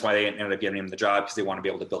freshman. That's why they ended up giving him the job, because they want to be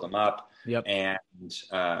able to build him up. Yep. And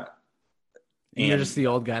you're just the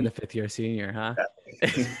old guy in the 5th year senior, huh?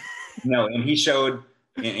 No, and he showed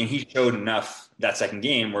enough that second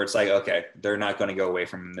game where it's like, okay, they're not going to go away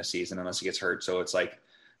from him this season unless he gets hurt. So it's like,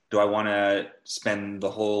 do I want to spend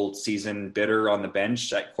the whole season bitter on the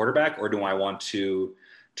bench at quarterback, or do I want to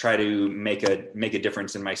try to make a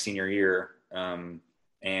difference in my senior year?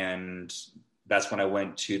 And that's when I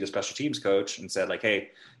went to the special teams coach and said, like,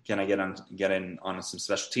 hey, can I get in on some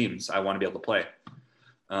special teams? I want to be able to play.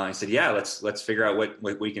 He said, yeah, let's figure out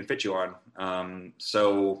what we can fit you on.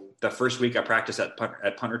 So the first week I practiced at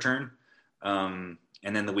punt return. And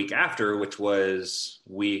then the week after, which was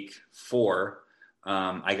week 4,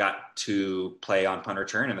 I got to play on punt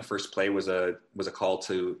return, and the first play was a call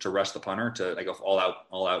to rush the punter, to like all out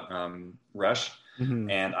rush. Mm-hmm.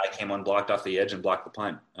 And I came unblocked off the edge and blocked the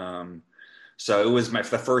punt. So it was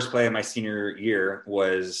the first play of my senior year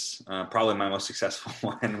was probably my most successful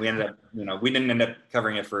one. We ended up, we didn't end up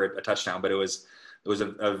covering it for a touchdown, but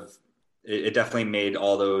it definitely made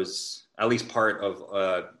all those, at least part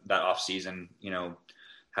of that off season,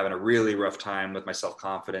 having a really rough time with my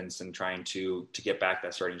self-confidence and trying to get back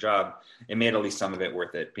that starting job. It made at least some of it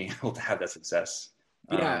worth it, being able to have that success.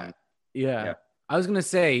 Yeah. I was going to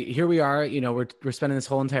say, here we are, we're spending this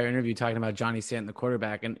whole entire interview talking about Johnny Stanton, the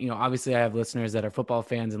quarterback. And, obviously I have listeners that are football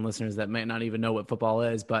fans and listeners that might not even know what football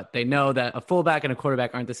is, but they know that a fullback and a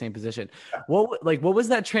quarterback aren't the same position. Yeah. What was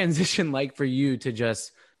that transition like for you to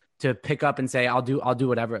pick up and say, I'll do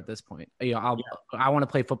whatever at this point? I want to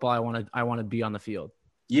play football. I want to be on the field.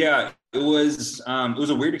 Yeah, it was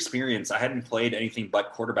a weird experience. I hadn't played anything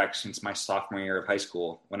but quarterback since my sophomore year of high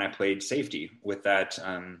school, when I played safety with that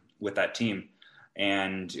team.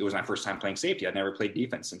 And it was my first time playing safety. I'd never played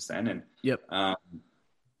defense since then. And yep. And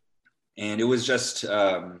it was just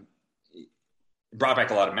brought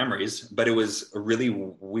back a lot of memories, but it was a really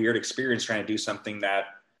weird experience trying to do something that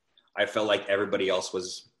I felt like everybody else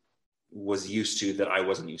was used to that I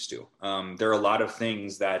wasn't used to. There are a lot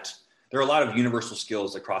of universal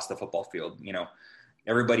skills across the football field.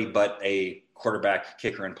 Everybody but a quarterback,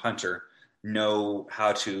 kicker, and punter know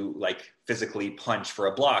how to like physically punch for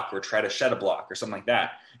a block or try to shed a block or something like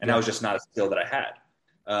that. And that was just not a skill that I had.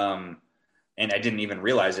 And I didn't even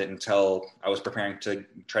realize it until I was preparing to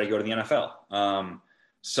try to go to the NFL.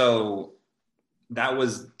 So that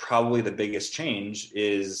was probably the biggest change,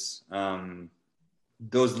 is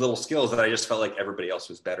those little skills that I just felt like everybody else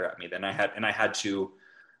was better at me than I had. And I had to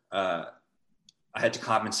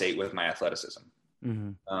compensate with my athleticism.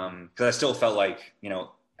 Mm-hmm. 'Cause I still felt like,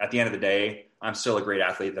 at the end of the day, I'm still a great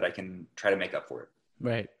athlete that I can try to make up for it.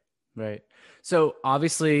 Right. So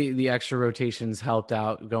obviously the extra rotations helped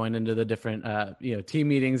out going into the different, team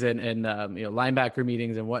meetings and linebacker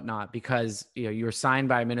meetings and whatnot, because, you were signed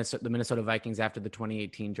by the Minnesota Vikings after the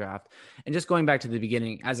 2018 draft. And just going back to the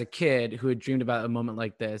beginning, as a kid who had dreamed about a moment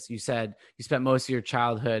like this, you said you spent most of your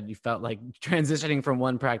childhood, you felt like transitioning from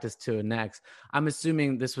one practice to the next. I'm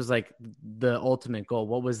assuming this was like the ultimate goal.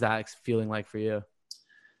 What was that feeling like for you?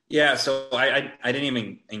 Yeah. So I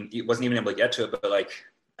wasn't even able to get to it, but like,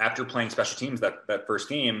 after playing special teams that first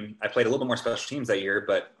game, I played a little bit more special teams that year,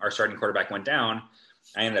 but our starting quarterback went down.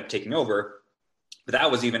 I ended up taking over. But that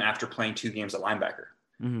was even after playing 2 games at linebacker.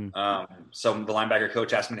 So the linebacker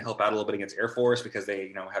coach asked me to help out a little bit against Air Force because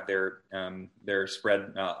they, have their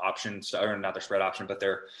spread options, or not their spread option, but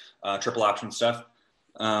their triple option stuff.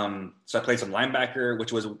 So I played some linebacker,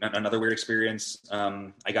 which was another weird experience.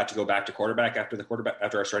 I got to go back to quarterback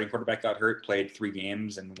after our starting quarterback got hurt, played 3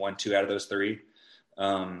 games and won 2 out of those 3.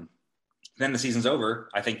 Then the season's over.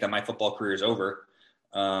 I think that my football career is over.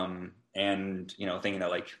 And, thinking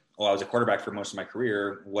that I was a quarterback for most of my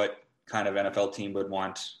career, what kind of NFL team would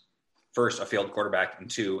want, first, a failed quarterback, and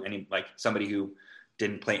 2, somebody who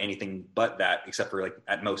didn't play anything but that, except for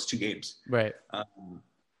at most 2 games. Right.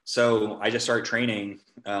 So I just started training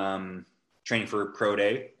for pro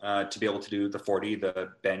day to be able to do the 40, the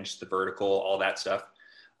bench, the vertical, all that stuff.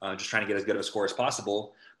 Just trying to get as good of a score as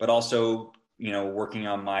possible, but also, working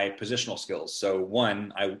on my positional skills. So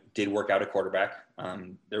one, I did work out at quarterback.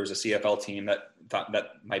 There was a CFL team that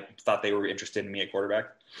thought they were interested in me at quarterback.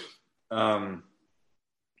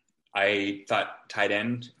 I thought tight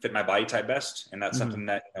end fit my body type best. And that's something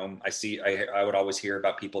that, I would always hear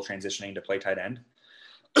about people transitioning to play tight end.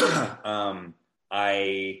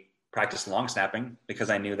 I practiced long snapping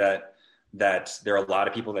because I knew that there are a lot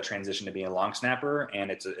of people that transition to being a long snapper, and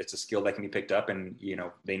it's a skill that can be picked up, and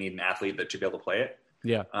they need an athlete that should be able to play it.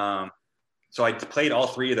 Yeah. So I played all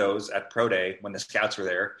 3 of those at pro day when the scouts were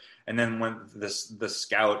there, and then when the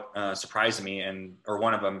scout surprised me, or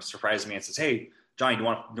one of them surprised me and says, "Hey, Johnny, do you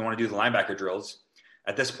want to do the linebacker drills?"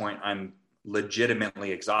 At this point, I'm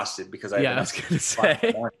legitimately exhausted because I was going to say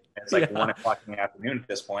it's 1 o'clock in the afternoon at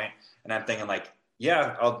this point, and I'm thinking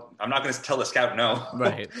yeah, I'm not going to tell the scout no.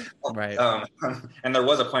 Right. And there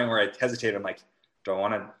was a point where I hesitated. I'm like, do I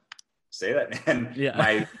want to say that? And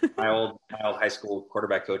my old high school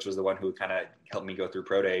quarterback coach was the one who kind of helped me go through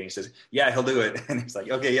pro day. And he says, "Yeah, he'll do it." And he's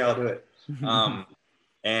like, "Okay, yeah, I'll do it."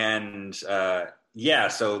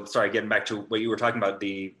 So sorry, getting back to what you were talking about,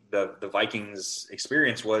 the Vikings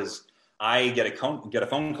experience was I get a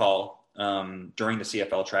phone call during the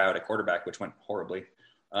CFL tryout at quarterback, which went horribly.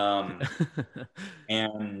 And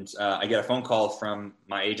I get a phone call from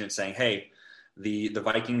my agent saying, "Hey, the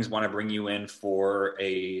Vikings want to bring you in for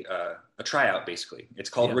a tryout." Basically, it's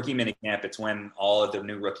called rookie minicamp. It's when all of the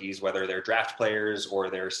new rookies, whether they're draft players or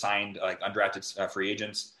they're signed undrafted free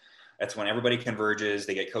agents, that's when everybody converges.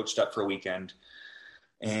 They get coached up for a weekend,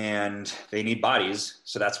 and they need bodies.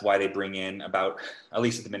 So that's why they bring in at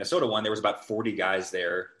least at the Minnesota one, there was about 40 guys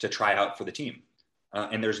there to try out for the team.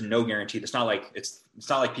 And there's no guarantee. It's not like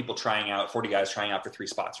people 40 guys trying out for 3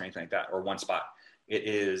 spots or anything like that, or 1 spot. It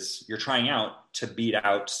is, you're trying out to beat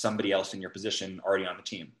out somebody else in your position already on the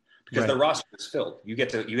team, because the roster is filled. You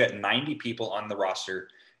get 90 people on the roster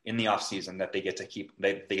in the off season that they get to keep,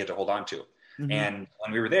 they get to hold on to. Mm-hmm. And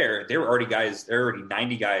when we were there were already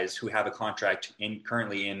 90 guys who have a contract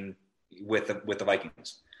currently with the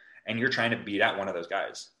Vikings, and you're trying to beat out one of those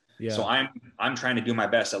guys. Yeah. So I'm trying to do my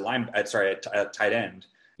best at tight end,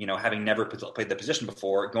 having never played the position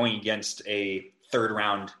before, going against a 3rd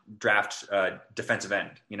round draft defensive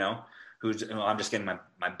end, who's, I'm just getting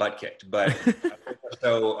my butt kicked. But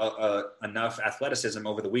so enough athleticism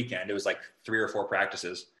over the weekend. It was 3 or 4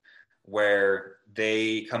 practices where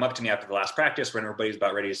they come up to me after the last practice when everybody's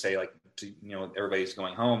about ready to say everybody's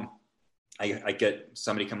going home. I get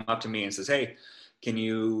somebody come up to me and says, "Hey, can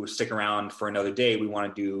you stick around for another day? We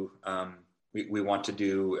want to do we want to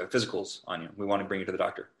do physicals on you. We want to bring you to the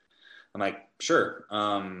doctor." I'm like, "Sure."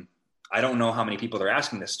 I don't know how many people they're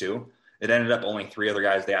asking this to. It ended up only 3 other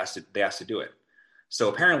guys they asked to do it. So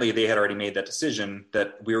apparently they had already made that decision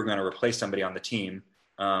that we were going to replace somebody on the team,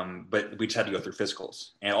 but we just had to go through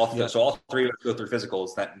physicals. And so all 3 of us go through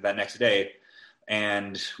physicals that next day,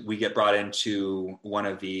 and we get brought into one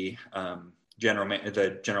of the general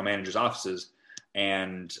manager's offices.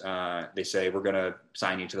 And they say, "We're going to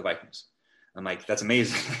sign you to the Vikings." I'm like, "That's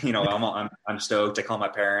amazing." I'm stoked. I call my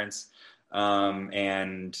parents.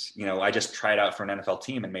 And I just tried out for an NFL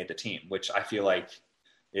team and made the team, which I feel like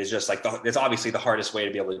is just it's obviously the hardest way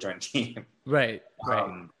to be able to join a team. Right.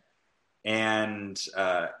 And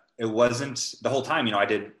it wasn't the whole time,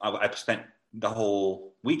 I spent the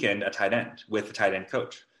whole weekend at tight end with the tight end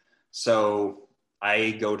coach. So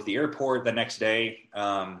I go to the airport the next day,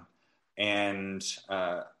 and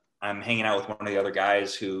I'm hanging out with one of the other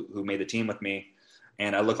guys who made the team with me,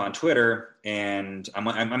 and I look on Twitter, and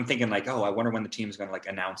I'm thinking "Oh, I wonder when the team is going to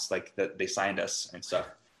announce that they signed us and stuff."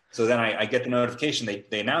 So then I get the notification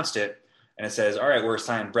they announced it, and it says, "All right, we're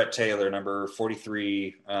signed Brett Taylor, number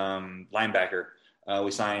 43 linebacker.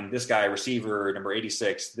 We signed this guy, receiver, number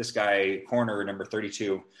 86. This guy, corner, number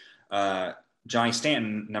 32. Johnny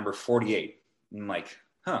Stanton, number 48." I'm like,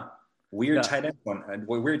 "Huh." weird Yeah. tight end one,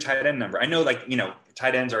 weird tight end number. I know, like,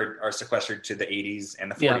 tight ends are sequestered to the 80s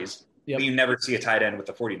and the Yep. 40s, but Yep. you never see a tight end with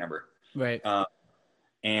the 40 number. Right.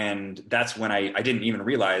 And that's when I didn't even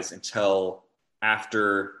realize until like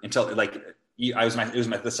it was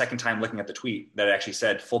the second time looking at the tweet that it actually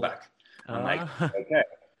said fullback. I'm like, Uh, okay,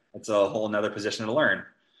 it's a whole nother position to learn.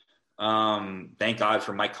 Thank God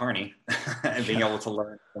for Mike Carney and being yeah. able to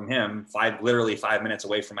learn from him literally 5 minutes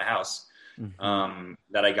away from my house. Mhm.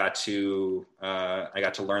 That I got to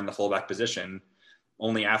learn the fullback position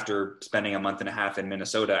only after spending a month and a half in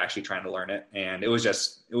Minnesota actually trying to learn it. And it was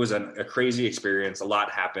a crazy experience. A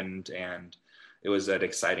lot happened, and it was an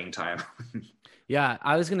exciting time. Yeah,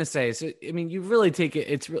 I was gonna say. So, I mean, you've really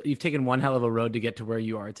taken you've taken one hell of a road to get to where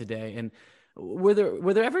you are today. And were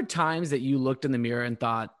there ever times that you looked in the mirror and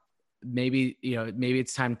thought maybe maybe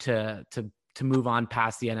it's time to move on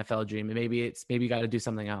past the NFL dream, and maybe you got to do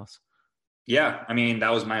something else? Yeah. I mean,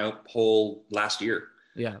 that was my whole last year.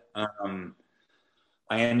 Yeah. Um,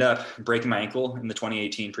 I end up breaking my ankle in the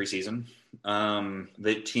 2018 preseason.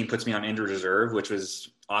 The team puts me on injured reserve, which was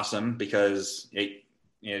awesome because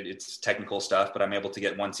it's technical stuff, but I'm able to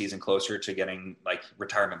get one season closer to getting like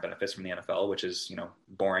retirement benefits from the NFL, which is,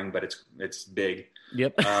 boring, but it's big.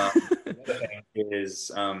 Yep. The other thing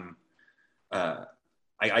is, uh,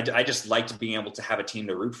 I just liked being able to have a team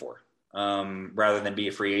to root for, rather than be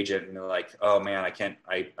a free agent and like, oh man,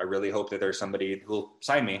 I really hope that there's somebody who'll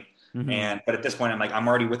sign me. Hmm. But at this point, I'm like, I'm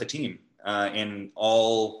already with the team, and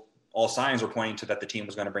all signs were pointing to that the team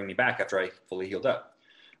was going to bring me back after I fully healed up.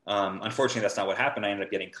 Unfortunately, that's not what happened. I ended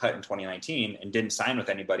up getting cut in 2019 and didn't sign with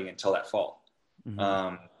anybody until that fall. Hmm.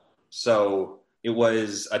 Um, so it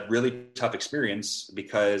was a really tough experience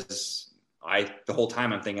because the whole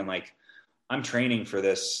time I'm thinking like, I'm training for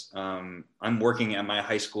this. I'm working at my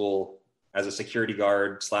high school as a security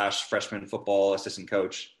guard / freshman football assistant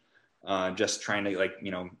coach, just trying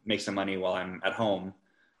to make some money while I'm at home.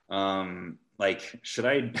 Like, should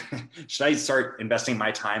I should I start investing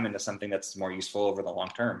my time into something that's more useful over the long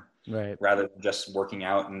term Right. rather than just working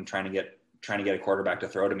out and trying to get a quarterback to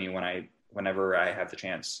throw to me whenever I have the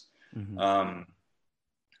chance. Hmm. Um,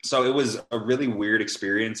 so it was a really weird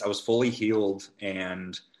experience. I was fully healed,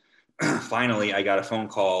 and finally I got a phone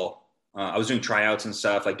call. I was doing tryouts and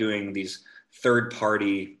stuff, like doing these third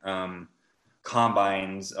party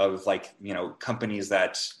combines of companies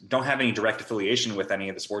that don't have any direct affiliation with any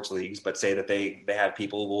of the sports leagues, but say that they have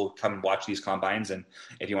people who will come watch these combines. And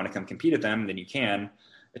if you want to come compete at them, then you can.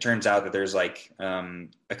 It turns out that there's a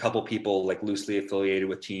couple people like loosely affiliated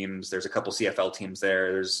with teams. There's a couple CFL teams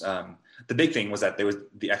there. There's the big thing was that there was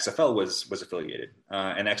the XFL was affiliated,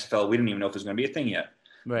 and XFL, we didn't even know if it was going to be a thing yet.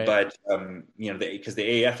 Right. But because the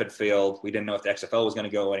AAF had failed, we didn't know if the XFL was going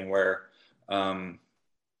to go anywhere.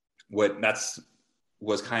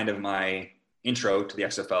 Was kind of my intro to the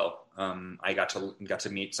XFL. I got to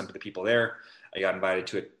meet some of the people there. I got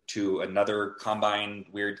invited to another combine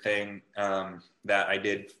weird thing that I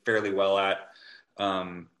did fairly well at,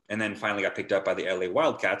 and then finally got picked up by the LA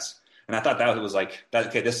Wildcats. And I thought that was like that.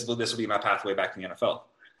 Okay, this will be my pathway back to the NFL.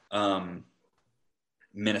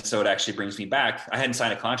 Minnesota actually brings me back. I hadn't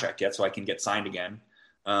signed a contract yet, so I can get signed again.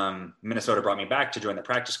 Minnesota brought me back to join the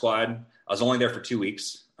practice squad. I was only there for 2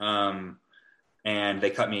 weeks, and they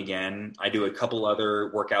cut me again. I do a couple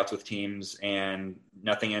other workouts with teams, and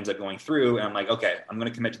nothing ends up going through. And I'm like, okay, I'm going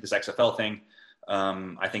to commit to this XFL thing.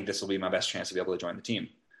 I think this will be my best chance to be able to join the team.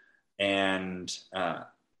 And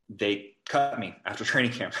they cut me after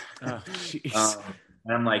training camp. Oh, jeez.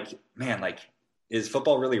 And I'm like, man, like, is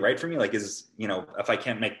football really right for me? Like, if I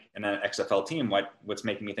can't make an XFL team, what's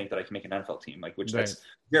making me think that I can make an NFL team? Like, which Right. that's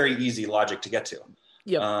very easy logic to get to.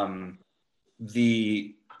 Yep.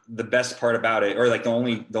 The best part about it, or like the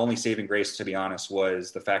only saving grace, to be honest,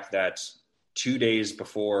 was the fact that 2 days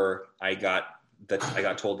before I got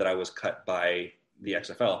told that I was cut by the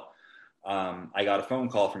XFL, I got a phone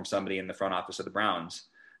call from somebody in the front office of the Browns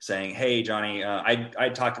saying, "Hey, Johnny, I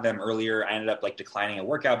talked to them earlier. I ended up declining a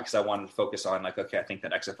workout because I wanted to focus on okay, I think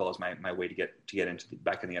that XFL is my way to get into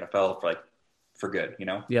back in the NFL for good,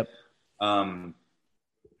 Yep.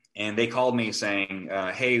 And they called me saying,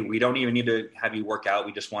 "Hey, we don't even need to have you work out.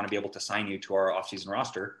 We just want to be able to sign you to our offseason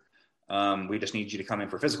roster. We just need you to come in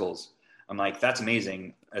for physicals." I'm like, "That's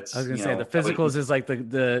amazing." It's I was gonna say the physicals is like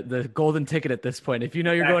the golden ticket at this point. If you're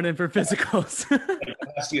going in for physicals.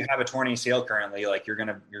 unless you have a torn ACL currently, you're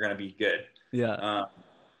gonna be good. Yeah.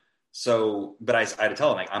 But I had to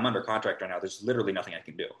tell them I'm under contract right now. There's literally nothing I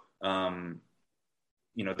can do.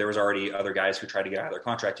 There was already other guys who tried to get out of their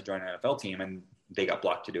contract to join an NFL team, and they got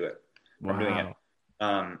blocked to do it from doing it.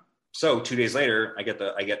 Wow. So 2 days later, I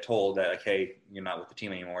get told that, like, hey, you're not with the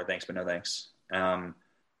team anymore. Thanks, but no thanks.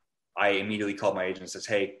 I immediately called my agent and says,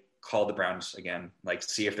 hey, call the Browns again, like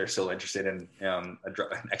see if they're still interested in an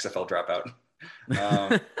XFL dropout.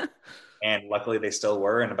 And luckily they still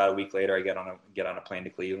were. And about a week later, I get on a plane to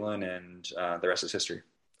Cleveland, and the rest is history.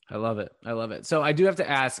 I love it. I love it. So I do have to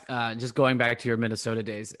ask, just going back to your Minnesota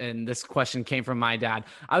days, and this question came from my dad.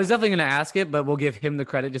 I was definitely going to ask it, but we'll give him the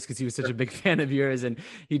credit just because he was such a big fan of yours, and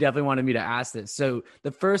he definitely wanted me to ask this. So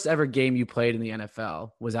the first ever game you played in the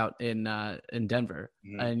NFL was out in Denver,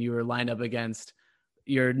 and you were lined up against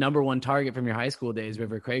your number one target from your high school days,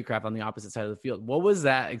 River Craycraft, on the opposite side of the field. What was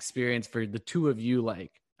that experience for the two of you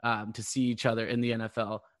like, to see each other in the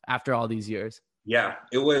NFL after all these years? Yeah,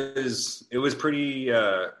 it was pretty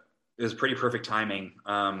perfect timing.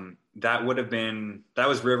 That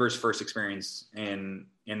was Rivers' first experience in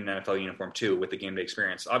an NFL uniform too, with the game day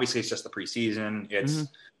experience. Obviously, it's just the preseason. It's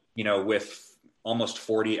with almost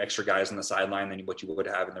 40 extra guys on the sideline than what you would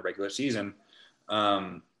have in the regular season.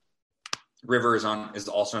 River is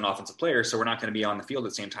also an offensive player, so we're not going to be on the field at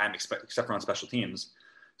the same time, except for on special teams.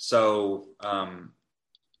 So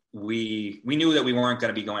we knew that we weren't going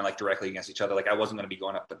to be going like directly against each other. Like I wasn't going to be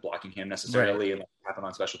going up and blocking him necessarily, and happen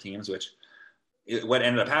on special teams. What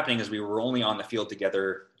ended up happening is we were only on the field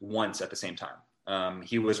together once at the same time.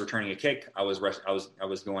 He was returning a kick. I was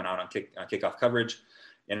going out on kickoff coverage.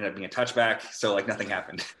 It ended up being a touchback, so like nothing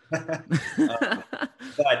happened.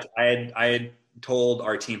 But I had told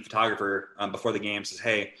our team photographer before the game, says,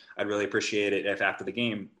 hey, I'd really appreciate it if after the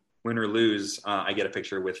game, win or lose, I get a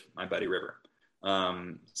picture with my buddy River.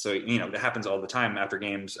 So it happens all the time after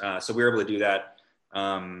games. So we were able to do that.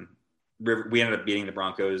 We ended up beating the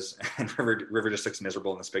Broncos, and River just looks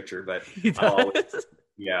miserable in this picture, but I'll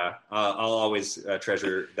always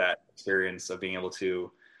treasure that experience of being able to,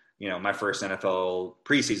 my first NFL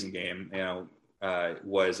preseason game,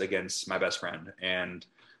 was against my best friend. And,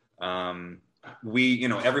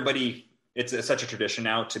 everybody, it's such a tradition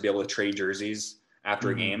now to be able to trade jerseys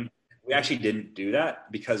after a game. We actually didn't do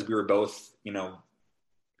that because we were both,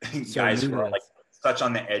 guys who were like such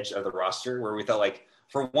on the edge of the roster, where we felt like,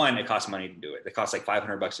 for one, it costs money to do it. It costs like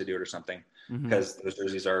 $500 to do it or something, because those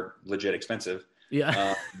jerseys are legit expensive.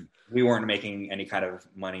 Yeah. We weren't making any kind of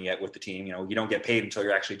money yet with the team. You don't get paid until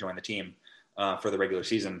you actually join the team for the regular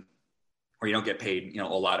season, or you don't get paid, a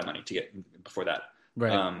lot of money to get before that.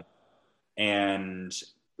 Right. And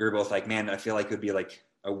we were both like, man, I feel like it would be like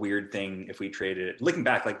a weird thing if we traded it. Looking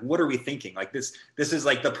back, like, what are we thinking? Like this is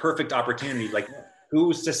like the perfect opportunity. Like,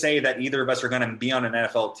 who's to say that either of us are going to be on an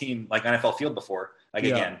NFL team, like NFL field before,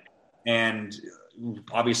 again? And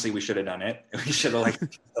obviously we should have done it. We should have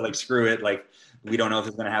like, screw it. Like, we don't know if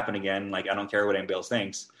it's going to happen again. Like, I don't care what anybody else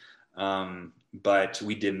thinks. But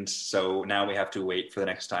we didn't. So now we have to wait for the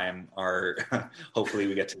next time hopefully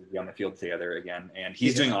we get to be on the field together again. And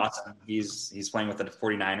he's doing awesome. He's playing with the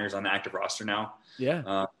 49ers on the active roster now.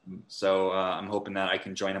 Yeah. So I'm hoping that I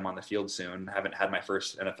can join him on the field soon. I haven't had my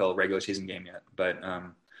first NFL regular season game yet, but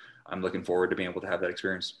I'm looking forward to being able to have that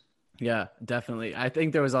experience. Yeah, definitely. I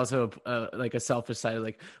think there was also a selfish side of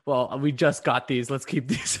like, well, we just got these. Let's keep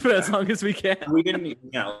these for as long as we can. We didn't,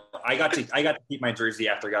 I got to keep my jersey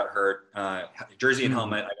after I got hurt. Jersey and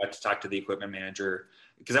helmet. I got to talk to the equipment manager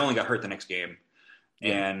because I only got hurt the next game,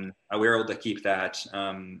 and we were able to keep that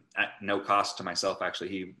at no cost to myself.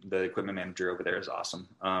 Actually, the equipment manager over there is awesome.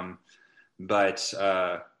 But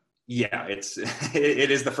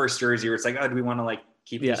it is the first jersey where it's like, oh, do we want to like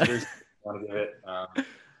keep these jerseys? Want to give it?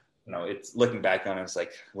 It's looking back on it, it's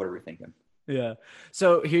like, what are we thinking? Yeah.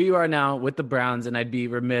 So here you are now with the Browns, and I'd be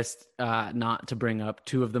remiss not to bring up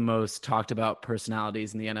two of the most talked about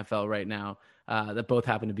personalities in the NFL right now that both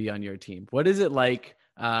happen to be on your team. What is it like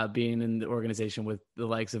being in the organization with the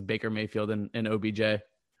likes of Baker Mayfield and OBJ?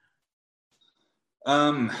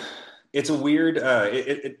 It's a weird,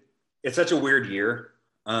 it's such a weird year.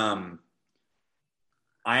 I'm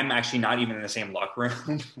actually not even in the same locker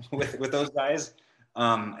room with those guys.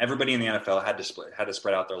 Everybody in the NFL had to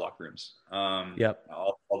spread out their locker rooms.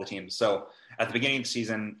 All the teams. So at the beginning of the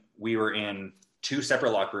season, we were in two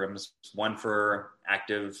separate locker rooms, one for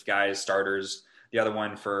active guys, starters, the other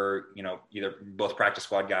one for, either both practice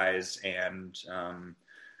squad guys and,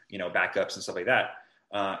 backups and stuff like that.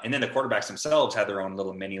 And then the quarterbacks themselves had their own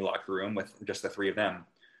little mini locker room with just the three of them.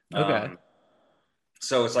 Okay.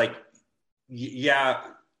 So it's like,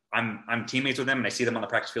 I'm teammates with them, and I see them on the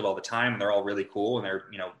practice field all the time, and they're all really cool, and they're,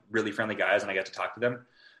 really friendly guys, and I get to talk to them.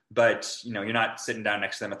 But, you're not sitting down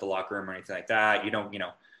next to them at the locker room or anything like that. You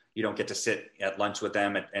don't get to sit at lunch with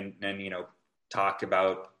them and talk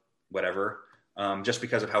about whatever, just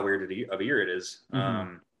because of how weird of a year it is.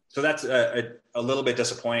 So that's a little bit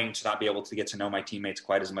disappointing to not be able to get to know my teammates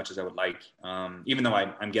quite as much as I would like. Even though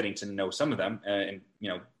I'm getting to know some of them, and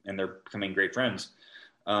and they're becoming great friends.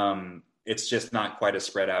 It's just not quite as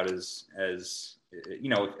spread out as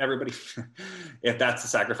everybody. If that's the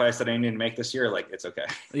sacrifice that I need to make this year, like it's okay.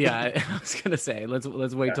 Yeah, I was gonna say let's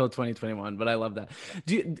wait till 2021, but I love that.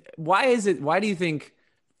 Why do you think,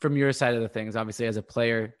 from your side of the things, obviously as a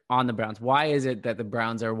player on the Browns, why is it that the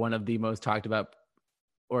Browns are one of the most talked about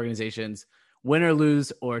organizations? Win or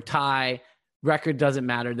lose or tie, record doesn't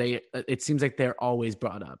matter. It seems like they're always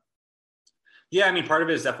brought up. Yeah, I mean, part of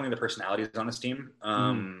it is definitely the personalities on this team.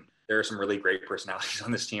 There are some really great personalities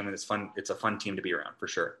on this team, and it's fun. It's a fun team to be around for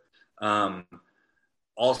sure.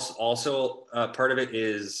 Also, part of it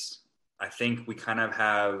is I think we kind of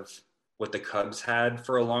have what the Cubs had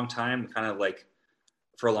for a long time. Kind of like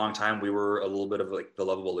for a long time, we were a little bit of like the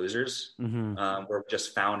lovable losers. Where we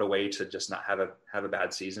just found a way to just not have a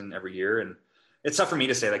bad season every year. And it's tough for me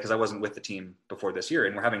to say that because I wasn't with the team before this year,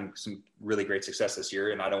 and we're having some really great success this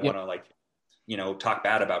year. And I don't want to talk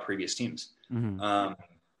bad about previous teams.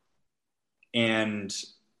 And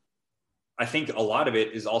I think a lot of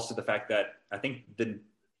it is also the fact that I think the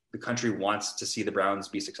country wants to see the Browns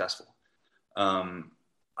be successful. There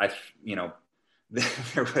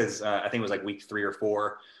was, I think it was like week 3 or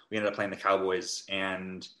 4, we ended up playing the Cowboys,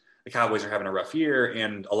 and the Cowboys are having a rough year.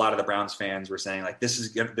 And a lot of the Browns fans were saying like, this is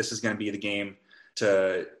going to be the game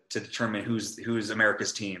to determine who's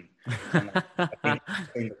America's team. And I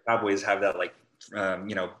think the Cowboys have that like,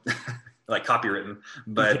 like copywritten,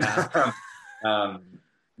 but,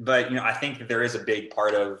 but I think there is a big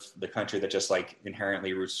part of the country that just like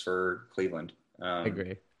inherently roots for Cleveland. I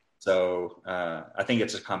agree. So I think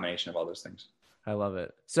it's a combination of all those things. I love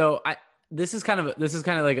it. So this is kind of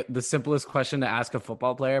like the simplest question to ask a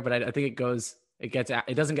football player, but I think it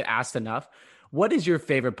doesn't get asked enough. What is your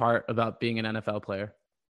favorite part about being an NFL player?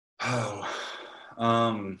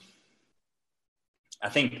 I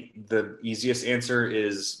think the easiest answer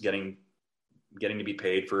is getting to be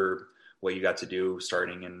paid for what you got to do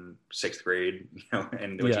starting in 6th grade,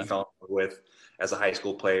 and what you fell in love with as a high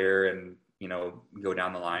school player, and, go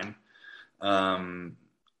down the line.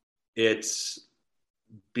 It's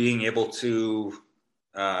being able to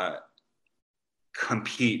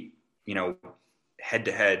compete, head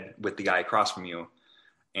to head with the guy across from you,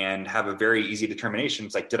 and have a very easy determination.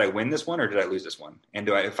 It's like, did I win this one or did I lose this one? And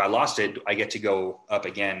if I lost it, I get to go up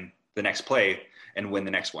again the next play and win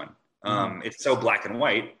the next one. It's so black and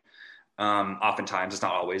white. Oftentimes, it's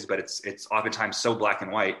not always, but it's oftentimes so black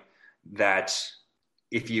and white that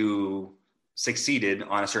if you succeeded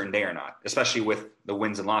on a certain day or not, especially with the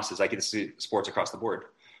wins and losses, I get to see sports across the board.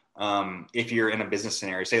 If you're in a business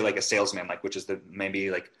scenario, say like a salesman, like, which is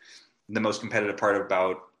maybe like the most competitive part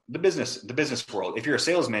about the business world. If you're a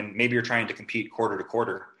salesman, maybe you're trying to compete quarter to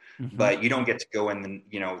quarter, but you don't get to go in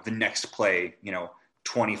the next play,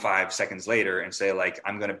 25 seconds later and say like,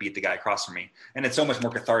 I'm going to beat the guy across from me. And it's so much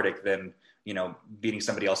more cathartic than, beating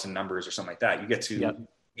somebody else in numbers or something like that. You get to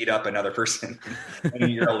beat up another person and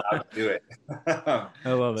you're allowed to do it.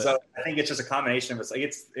 I love it. So I think it's just a combination of,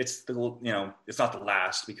 it's not the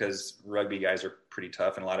last, because rugby guys are pretty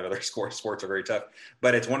tough and a lot of other sports are very tough,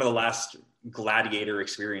 but it's one of the last gladiator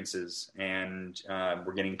experiences, and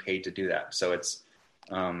we're getting paid to do that. So it's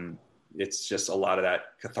just a lot of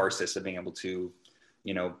that catharsis of being able to,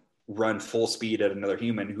 run full speed at another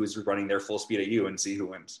human who's running their full speed at you and see who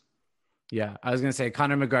wins. Yeah, I was going to say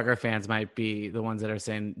Conor McGregor fans might be the ones that are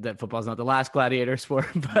saying that football is not the last gladiator sport.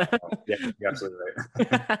 But yeah, you're absolutely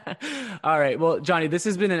right. All right. Well, Johnny, this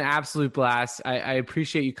has been an absolute blast. I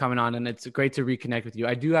appreciate you coming on, and it's great to reconnect with you.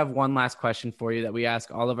 I do have one last question for you that we ask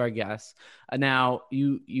all of our guests. Now,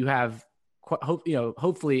 you have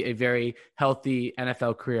hopefully a very healthy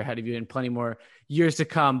NFL career ahead of you and plenty more years to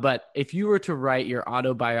come. But if you were to write your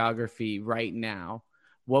autobiography right now,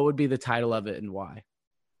 what would be the title of it and why?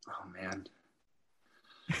 Oh man.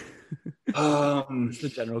 It's the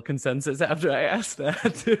general consensus after I asked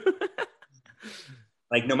that too.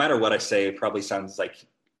 Like, no matter what I say, it probably sounds like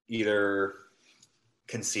either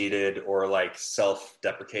conceited or like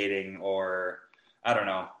self-deprecating, or I don't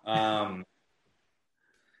know.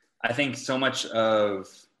 I think so much of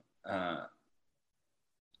I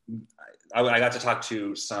got to talk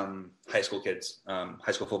to some high school kids,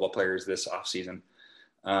 high school football players this off season.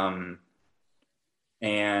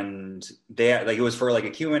 And they like, it was for like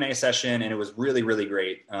a Q&A session, and it was really, really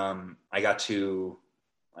great.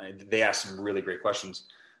 They asked some really great questions.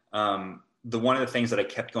 One of the things that I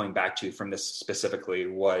kept going back to from this specifically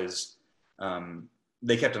was,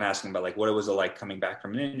 they kept on asking about like, what was it like coming back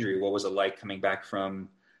from an injury? What was it like coming back from,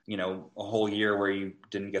 a whole year where you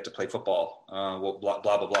didn't get to play football, blah,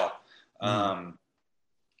 blah, blah, blah.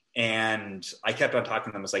 And I kept on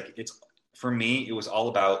talking to them. It's like, for me, it was all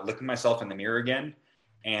about looking myself in the mirror again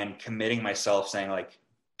and committing myself, saying like,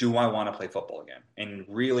 do I want to play football again? And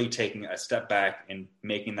really taking a step back and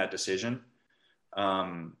making that decision.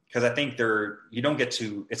 Because I think you don't get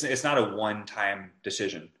to, it's not a one-time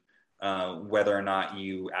decision, whether or not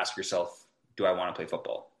you ask yourself, do I want to play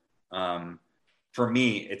football? For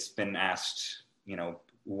me, it's been asked,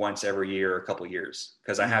 once every year, a couple of years,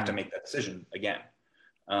 because I have to make that decision again.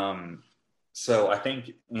 So I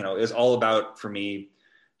think, it's all about, for me,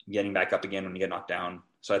 getting back up again when you get knocked down.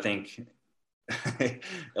 So I think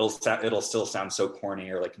it'll still sound so corny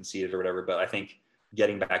or like conceited or whatever, but I think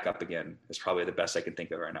getting back up again is probably the best I can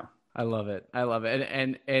think of right now. I love it.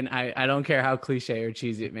 And I don't care how cliche or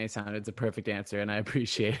cheesy it may sound. It's a perfect answer and I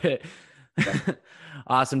appreciate it.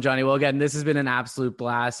 Awesome, Johnny. Well, again, this has been an absolute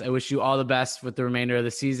blast. I wish you all the best with the remainder of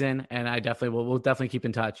the season, and we'll definitely keep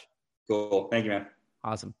in touch. Cool. Thank you, man.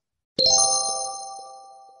 Awesome.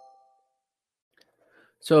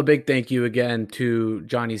 So a big thank you again to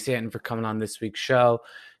Johnny Stanton for coming on this week's show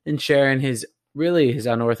and sharing his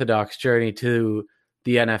unorthodox journey to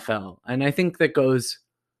the NFL. And I think that goes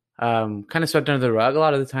kind of swept under the rug a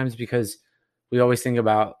lot of the times because we always think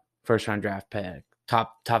about first round draft pick,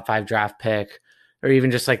 top 5 draft pick, or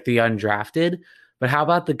even just like the undrafted. But how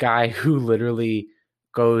about the guy who literally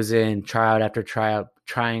goes in tryout after tryout,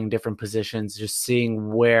 trying different positions, just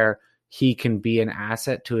seeing where he can be an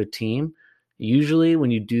asset to a team? Usually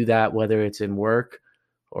when you do that, whether it's in work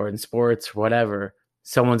or in sports, whatever,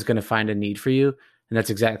 someone's going to find a need for you. And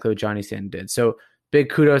that's exactly what Johnny Stanton did. So big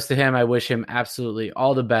kudos to him. I wish him absolutely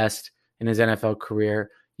all the best in his NFL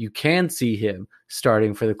career. You can see him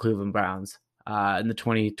starting for the Cleveland Browns in the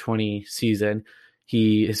 2020 season.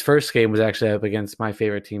 His first game was actually up against my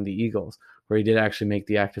favorite team, the Eagles, where he did actually make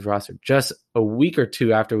the active roster just a week or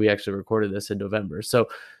two after we actually recorded this in November. So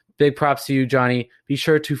big props to you, Johnny. Be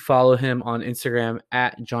sure to follow him on Instagram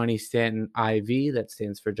at Johnny Stanton IV. That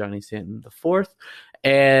stands for Johnny Stanton the Fourth.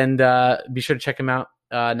 And be sure to check him out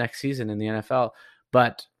next season in the NFL.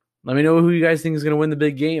 But let me know who you guys think is going to win the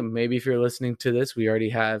big game. Maybe if you're listening to this, we already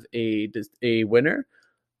have a winner.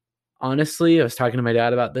 Honestly, I was talking to my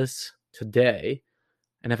dad about this today.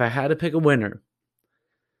 And if I had to pick a winner,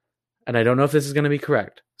 and I don't know if this is going to be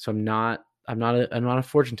correct, so I'm not a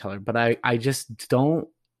fortune teller, but I just don't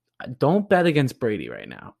bet against Brady right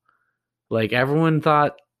now. Like everyone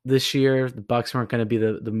thought this year, the Bucs weren't going to be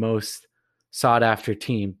the most sought after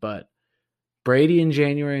team, but Brady in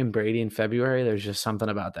January and Brady in February, there's just something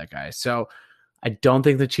about that guy. So I don't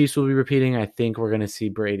think the Chiefs will be repeating. I think we're going to see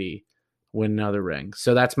Brady win another ring.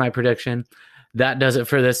 So that's my prediction. That does it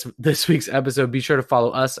for this week's episode. Be sure to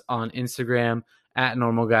follow us on Instagram at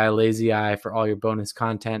Normal Guy Lazy Eye for all your bonus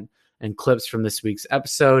content and clips from this week's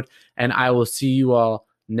episode. And I will see you all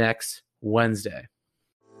next Wednesday.